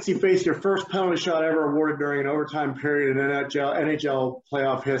 96, you faced your first penalty shot ever awarded during an overtime period in NHL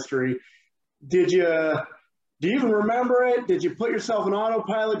playoff history. Do you even remember it? Did you put yourself in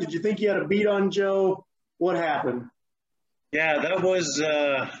autopilot? Did you think you had a beat on Joe? What happened? Yeah, that was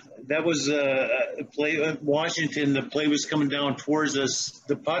a play at Washington. The play was coming down towards us.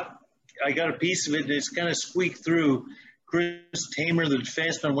 The puck, I got a piece of it, and it's kind of squeaked through. Chris Tamer, the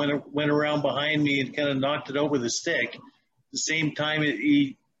defenseman, went around behind me and kind of knocked it over the stick. At the same time,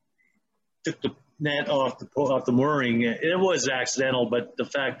 he took the net off the mooring. It was accidental, but the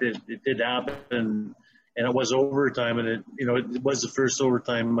fact that it did happen, and it was overtime, and it was the first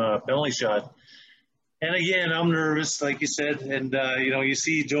overtime penalty shot. And again, I'm nervous, like you said, and you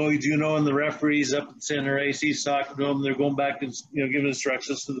see Joey Juneau and the referees up at center ice. He's talking to them. They're going back and giving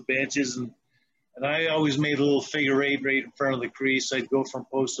instructions to the benches, and I always made a little figure eight right in front of the crease. I'd go from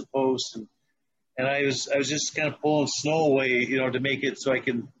post to post, and I was just kind of pulling snow away, to make it so I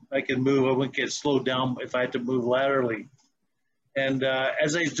can move. I wouldn't get slowed down if I had to move laterally. And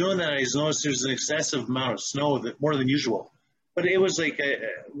as I was doing that, I noticed there's an excessive amount of snow, more than usual. But it was like,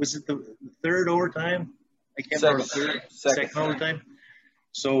 was it the third overtime? I can't remember. Second overtime.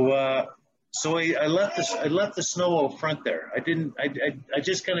 So I left the snow out front there. I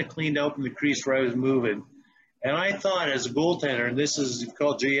just kind of cleaned out in the crease where I was moving. And I thought, as a goaltender, and this is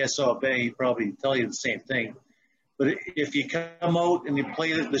called J.S. Aubin, he'd probably tell you the same thing. But if you come out and you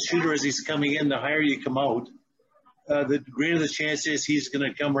play the shooter as he's coming in, the higher you come out, the greater the chance is he's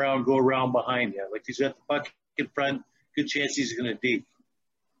going to come around, go around behind you. Like, he's got the puck in front, good chance he's going to deep.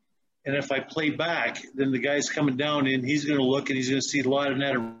 And if I play back, then the guy's coming down and he's going to look and he's going to see a lot of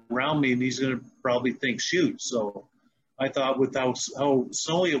net around me and he's going to probably think shoot. So I thought, with how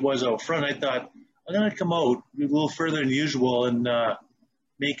snowy it was out front, I thought, I'm going to come out a little further than usual and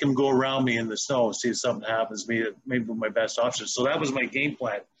make him go around me in the snow, see if something happens, maybe my best option. So that was my game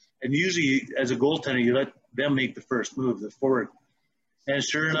plan. And usually, as a goaltender, you let them make the first move, the forward. And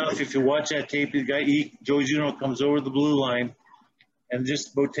sure enough, if you watch that tape, the guy, Joey Juneau, comes over the blue line, and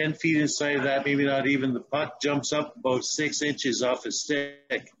just about 10 feet inside of that, maybe not even, the puck jumps up about 6 inches off his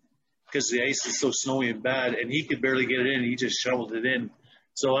stick because the ice is so snowy and bad, and he could barely get it in. He just shoveled it in.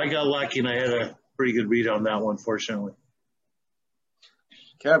 So I got lucky, and I had a pretty good read on that one, fortunately.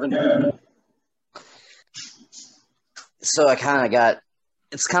 Kevin. So I kind of got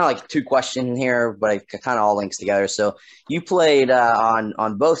it's kind of like two questions here, but it kind of all links together. So you played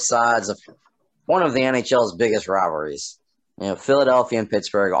on both sides of one of the NHL's biggest rivalries. Philadelphia and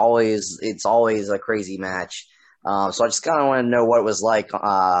Pittsburgh, it's always a crazy match. So I just kind of want to know what it was like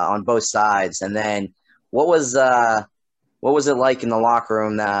on both sides, and then what was it like in the locker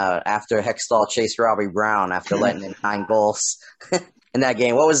room after Hextall chased Robbie Brown after letting in 9 goals in that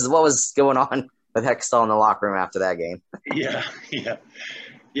game? What was going on with Hextall in the locker room after that game? Yeah.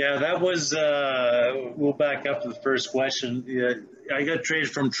 That was. We'll back up to the first question. Yeah, I got traded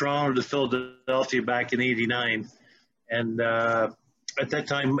from Toronto to Philadelphia back in '89, and at that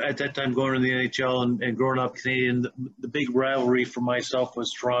time, going to the NHL and growing up Canadian, the big rivalry for myself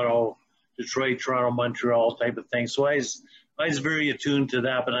was Toronto, Detroit, Toronto, Montreal type of thing. So I was very attuned to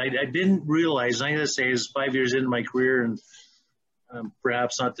that, but I didn't realize. I got to say, it's 5 years into my career, and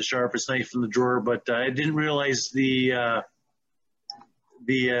perhaps not the sharpest knife in the drawer, but I didn't realize the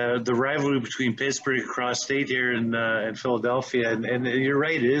rivalry between Pittsburgh across state here and Philadelphia, and you're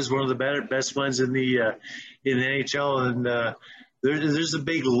right, it is one of the best ones in the NHL, and there's a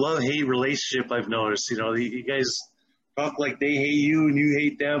big love-hate relationship I've noticed. You guys talk like they hate you and you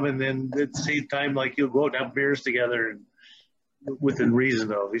hate them, and then at the same time, like, you'll go out and have beers together, and within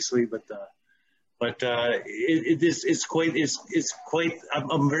reason, obviously, but it's quite.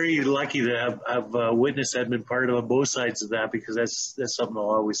 I'm very lucky to have witnessed that and been part of both sides of that, because that's something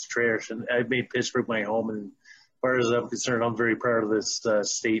I'll always cherish. And I've made Pittsburgh my home, and as far as I'm concerned, I'm very proud of this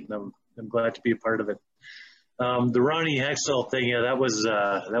state, and I'm glad to be a part of it. The Ronnie Hextall thing, yeah, that was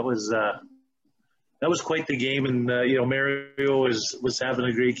quite the game, and Mario was having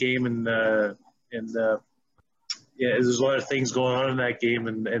a great game, and yeah, there's a lot of things going on in that game,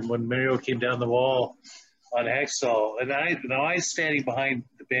 and when Mario came down the wall on Hextall, and I was standing behind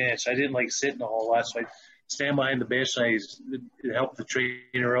the bench. I didn't like sitting a whole lot, so I stand behind the bench, and I helped the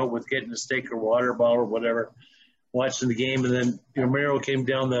trainer out with getting a steak or water bottle or whatever, watching the game, and then Mario came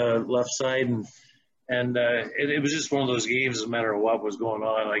down the left side, and it was just one of those games, no matter what was going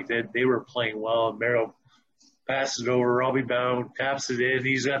on. Like, they were playing well, and Mario passes it over, Robbie Brown taps it in,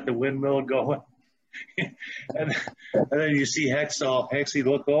 he's got the windmill going. and then you see Hexie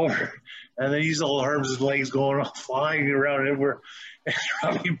look over, and then he's all arms and legs going off, flying around everywhere. And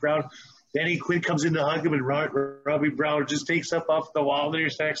Robbie Brown, Danny Quinn comes in to hug him, and Robbie Brown just takes up off the wall.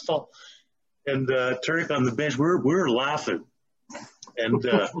 There's Hextall and Turk on the bench. We're laughing, and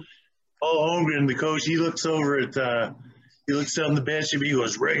Paul Holmgren, the coach, he looks over at he looks down the bench, and he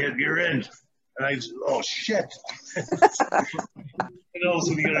goes, "Ring it, you're in." And I just, oh shit.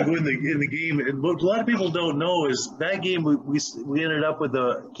 So we got to go in the game. And what a lot of people don't know is that game we ended up with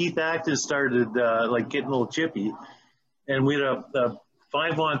Keith Acton started like getting a little chippy, and we had a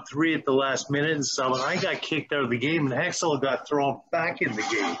 5-on-3 at the last minute and stuff. And I got kicked out of the game, and Hextall got thrown back in the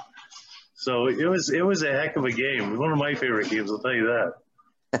game. So it was a heck of a game. One of my favorite games, I'll tell you that.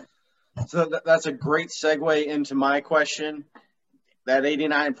 So that's a great segue into my question. That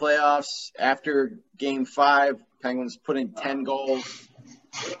 89 playoffs, after Game 5, Penguins put in 10 goals.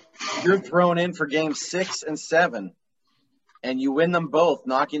 You're thrown in for Game 6 and 7, and you win them both,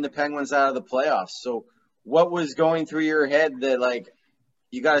 knocking the Penguins out of the playoffs. So what was going through your head that, like,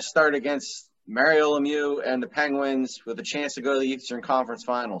 you got to start against Mario Lemieux and the Penguins with a chance to go to the Eastern Conference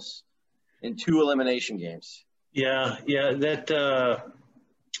Finals in 2 elimination games? Yeah, that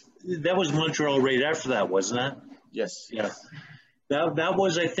was Montreal right after that, wasn't that? Yes. Yeah. That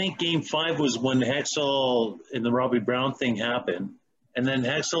was, I think, Game 5 was when Hextall and the Robbie Brown thing happened. And then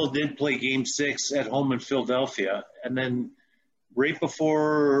Hextall did play Game 6 at home in Philadelphia. And then right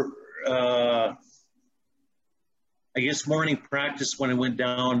before, I guess, morning practice, when it went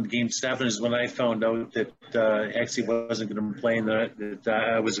down, Game 7 is when I found out that Hexie wasn't going to play and that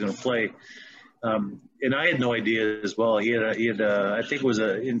I was going to play. And I had no idea as well. He had I think it was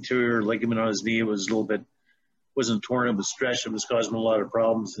an interior ligament on his knee. It was a little bit, wasn't torn, it was stretched, it was causing a lot of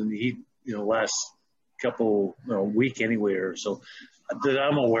problems, and he, last couple, week anyway or so, that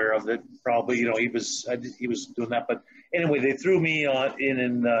I'm aware of it. Probably, he was doing that. But anyway, they threw me in,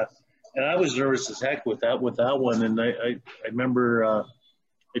 and I was nervous as heck with that one. And I remember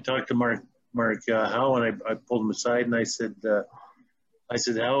I talked to Mark Howe, and I pulled him aside, and I said,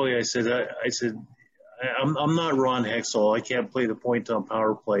 Howie, I said, I'm not Ron Hextall. I can't play the point on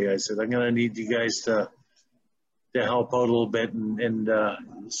power play. I said, I'm going to need you guys to help out a little bit, and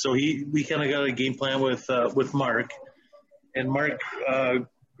so we kind of got a game plan with Mark, and Mark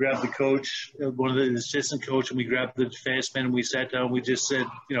grabbed the coach, one of the assistant coach, and we grabbed the defenseman, and we sat down. And we just said,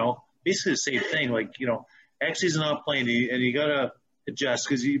 basically the same thing, like, Xie's not playing, and you got to adjust,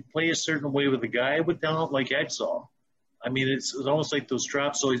 because you play a certain way with a guy with talent like Hextall. I mean, it's almost like those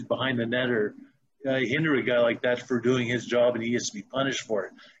traps always behind the net or hinder a guy like that for doing his job, and he has to be punished for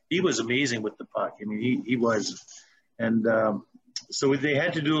it. He was amazing with the puck. I mean, he was, and so they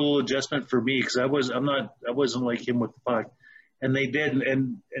had to do a little adjustment for me because I wasn't like him with the puck, and they did,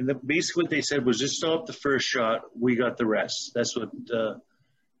 and basically what they said was just stop the first shot, we got the rest. That's what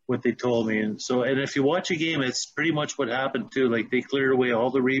they told me, and if you watch a game, it's pretty much what happened too. Like they cleared away all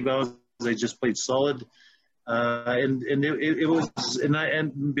the rebounds, they just played solid. And it was, and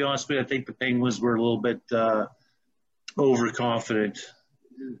to be honest with you, I think the Penguins were a little bit overconfident.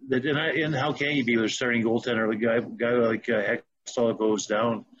 And how can you be their starting goaltender? A guy like Hextall goes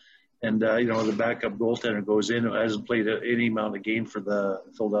down, and the backup goaltender goes in who hasn't played any amount of game for the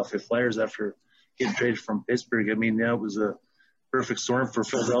Philadelphia Flyers after getting traded from Pittsburgh. I mean, that was a perfect storm for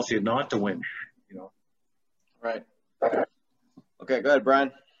Philadelphia not to win. Right. Okay, go ahead,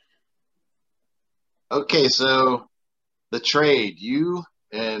 Brian. Okay, so the trade, you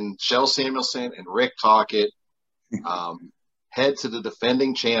and Kjell Samuelsson and Rick Tocchet head to the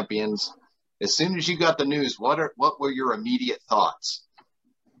defending champions. As soon as you got the news, what were your immediate thoughts?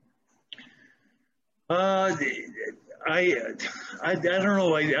 I don't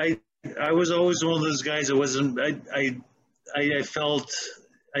know. I was always one of those guys that wasn't. I felt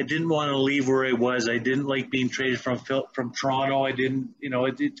I didn't want to leave where I was. I didn't like being traded from Toronto. I didn't.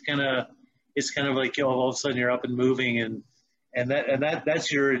 It's kind of like all of a sudden you're up and moving, and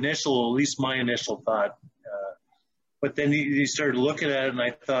that's your initial, at least my initial thought. But then you started looking at it, and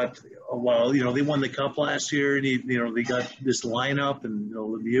I thought, oh, well, they won the Cup last year, and they got this lineup, and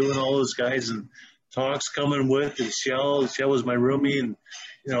Lemieux and all those guys, and Talks coming with, and Kjell was my roomie, and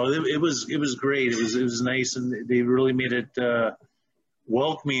it was great. It was nice, and they really made it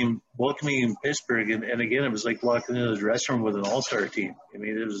welcoming in Pittsburgh, and again, it was like walking into the dressing room with an all-star team. I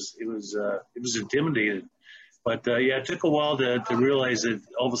mean, it was intimidating, but it took a while to realize that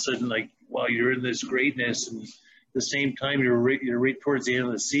all of a sudden, like, wow, you're in this greatness, and at the same time, you're right towards the end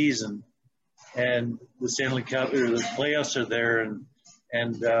of the season, and the Stanley Cup or the playoffs are there, and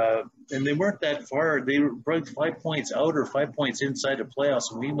they weren't that far. They were probably 5 points out or 5 points inside the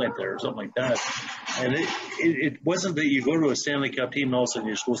playoffs when we went there or something like that. And it wasn't that you go to a Stanley Cup team and all of a sudden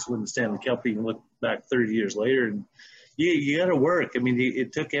you're supposed to win the Stanley Cup. You can look back 30 years later, and you got to work. I mean,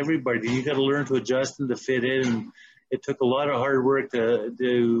 it took everybody. You got to learn to adjust and to fit in. And it took a lot of hard work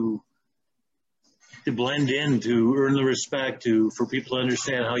to blend in, to earn the respect, for people to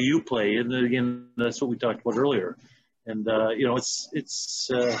understand how you play. And again, that's what we talked about earlier. And it's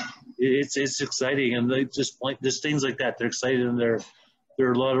exciting, and they just things like that. They're exciting, and they're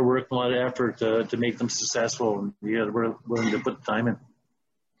a lot of work and a lot of effort to make them successful. And we're willing to put the time in.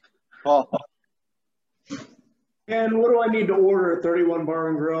 Paul. And what do I need to order at 31 Bar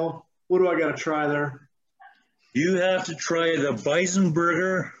and Grill? What do I got to try there? You have to try the bison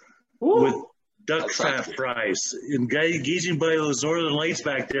burger with duck fat fries. And gauging by those northern lights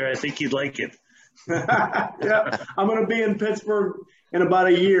back there, I think you'd like it. Yeah, I'm going to be in Pittsburgh in about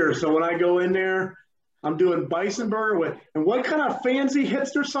a year. So when I go in there, I'm doing bison burger with, and what kind of fancy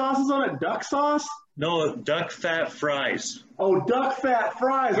hipster sauce is on it? Duck sauce? No, duck fat fries. Oh, duck fat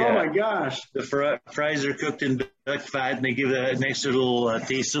fries. Yeah. Oh, my gosh. The fries are cooked in duck fat, and they give it an extra little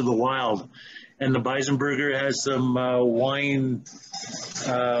taste of the wild. And the bison burger has some wine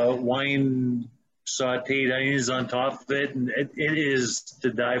sauteed onions on top of it, and it is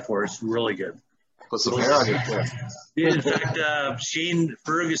to die for. It's really good. Put some hair on it there. In fact, Shane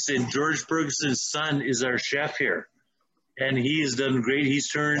Ferguson, George Ferguson's son, is our chef here. And he has done great. He's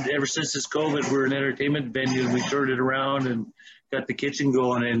turned, ever since this COVID, we're an entertainment venue, and we turned it around and got the kitchen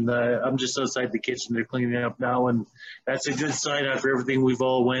going. And I'm just outside the kitchen. They're cleaning it up now. And that's a good sign after everything we've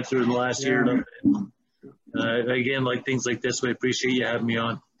all went through in the last year. And, again, like things like this, we appreciate you having me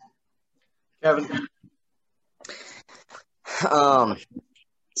on. Kevin.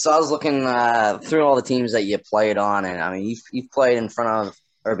 So I was looking through all the teams that you played on, and I mean, you've played in front of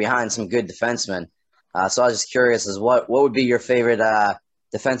or behind some good defensemen. So I was just curious, what would be your favorite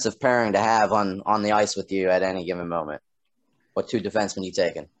defensive pairing to have on the ice with you at any given moment? What two defensemen you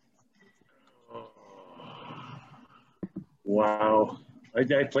taking? Wow, I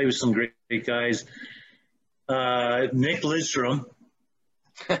played with some great guys. Nick Lidstrom.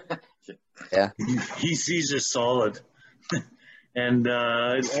 Yeah, he's just solid. And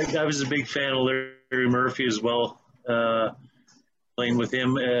I was a big fan of Larry Murphy as well, playing with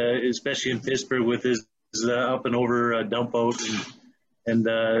him, especially in Pittsburgh with his up and over dump out. And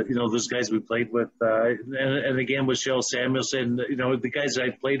those guys we played with. And again, with Kjell Samuelsson, the guys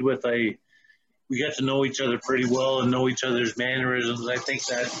I played with, we got to know each other pretty well and know each other's mannerisms. I think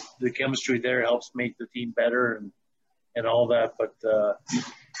that the chemistry there helps make the team better. and all that. But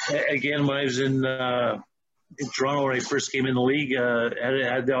again, when I was in Toronto, when I first came in the league,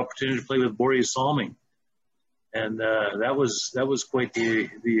 had the opportunity to play with Boreas Salming. And that was quite the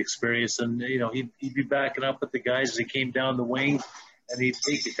experience. And, he'd be backing up with the guys as he came down the wing, and he'd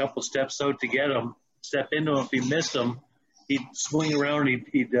take a couple steps out to get him, step into him. If he missed him, he'd swing around and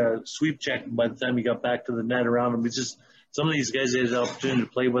he'd sweep check him by the time he got back to the net around him. It's just some of these guys he had the opportunity to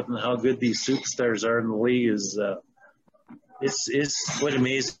play with, and how good these superstars are in the league is it's quite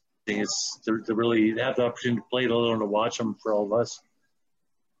amazing. It's to really have the opportunity to play, let alone to watch them for all of us.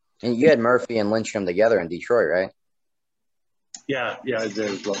 And you had Murphy and Lindstrom together in Detroit, right? Yeah, I did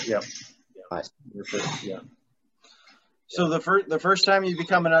as well. Yeah. Nice. Yeah. So the first time you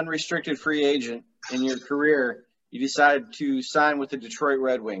become an unrestricted free agent in your career, you decide to sign with the Detroit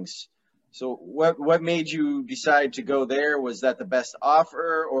Red Wings. So what made you decide to go there? Was that the best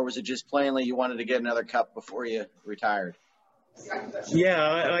offer, or was it just plainly you wanted to get another cup before you retired? Yeah,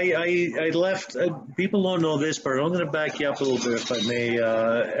 I left. People don't know this, but I'm going to back you up a little bit, if I may.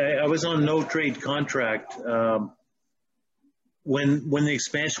 I was on no trade contract when the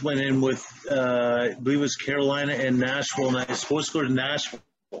expansion went in with, I believe it was Carolina and Nashville, and I was supposed to go to Nashville,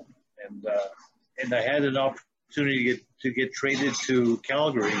 and I had an opportunity to get traded to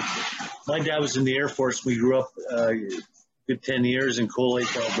Calgary. My dad was in the Air Force. We grew up good 10 years in Cold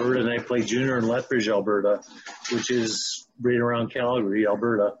Lake, Alberta, and I played junior in Lethbridge, Alberta, which is right around Calgary,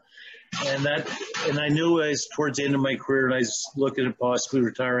 Alberta. And I knew I was towards the end of my career, and I was looking at possibly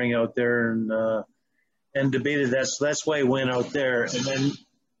retiring out there, and debated that. So that's why I went out there. And then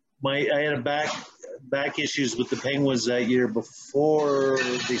I had back issues with the Penguins that year before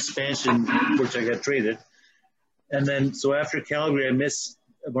the expansion, which I got traded. And then so after Calgary,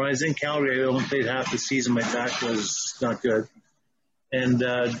 when I was in Calgary, I only played half the season. My back was not good. And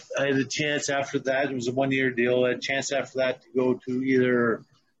I had a chance after that. It was a one-year deal. I had a chance after that to go to either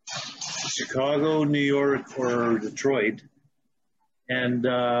Chicago, New York, or Detroit. And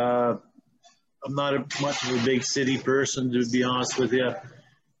I'm not much of a big city person, to be honest with you.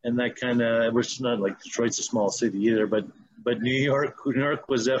 And that kind of, which is not like Detroit's a small city either, but New York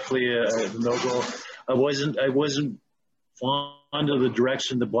was definitely a no-go. I wasn't fond of the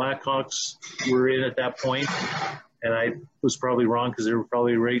direction the Blackhawks were in at that point, and I was probably wrong because they were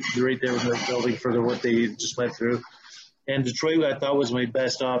probably right there in the building for what they just went through. And Detroit, I thought, was my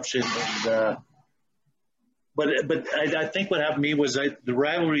best option. And, but I think what happened to me was the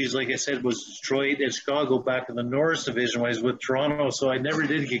rivalries, like I said, was Detroit and Chicago back in the Norris division when I was with Toronto, so I never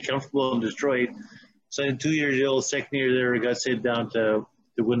did get comfortable in Detroit. So in 2-year deal, second year there, I got sent down to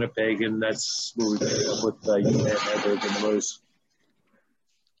Winnipeg, and that's where we ended up with UNED and the Moose.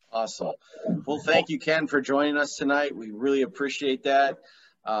 Awesome. Well, thank you, Ken, for joining us tonight. We really appreciate that.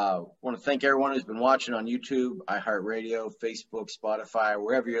 Want to thank everyone who's been watching on YouTube, iHeartRadio, Facebook, Spotify,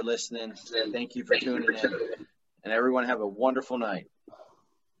 wherever you're listening. Thank you for tuning in. And everyone have a wonderful night.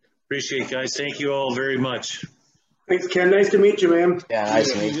 Appreciate it, guys. Thank you all very much. Thanks, Ken. Nice to meet you, man. Yeah,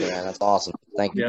 nice to meet you, man. That's awesome. Thank you. Yeah.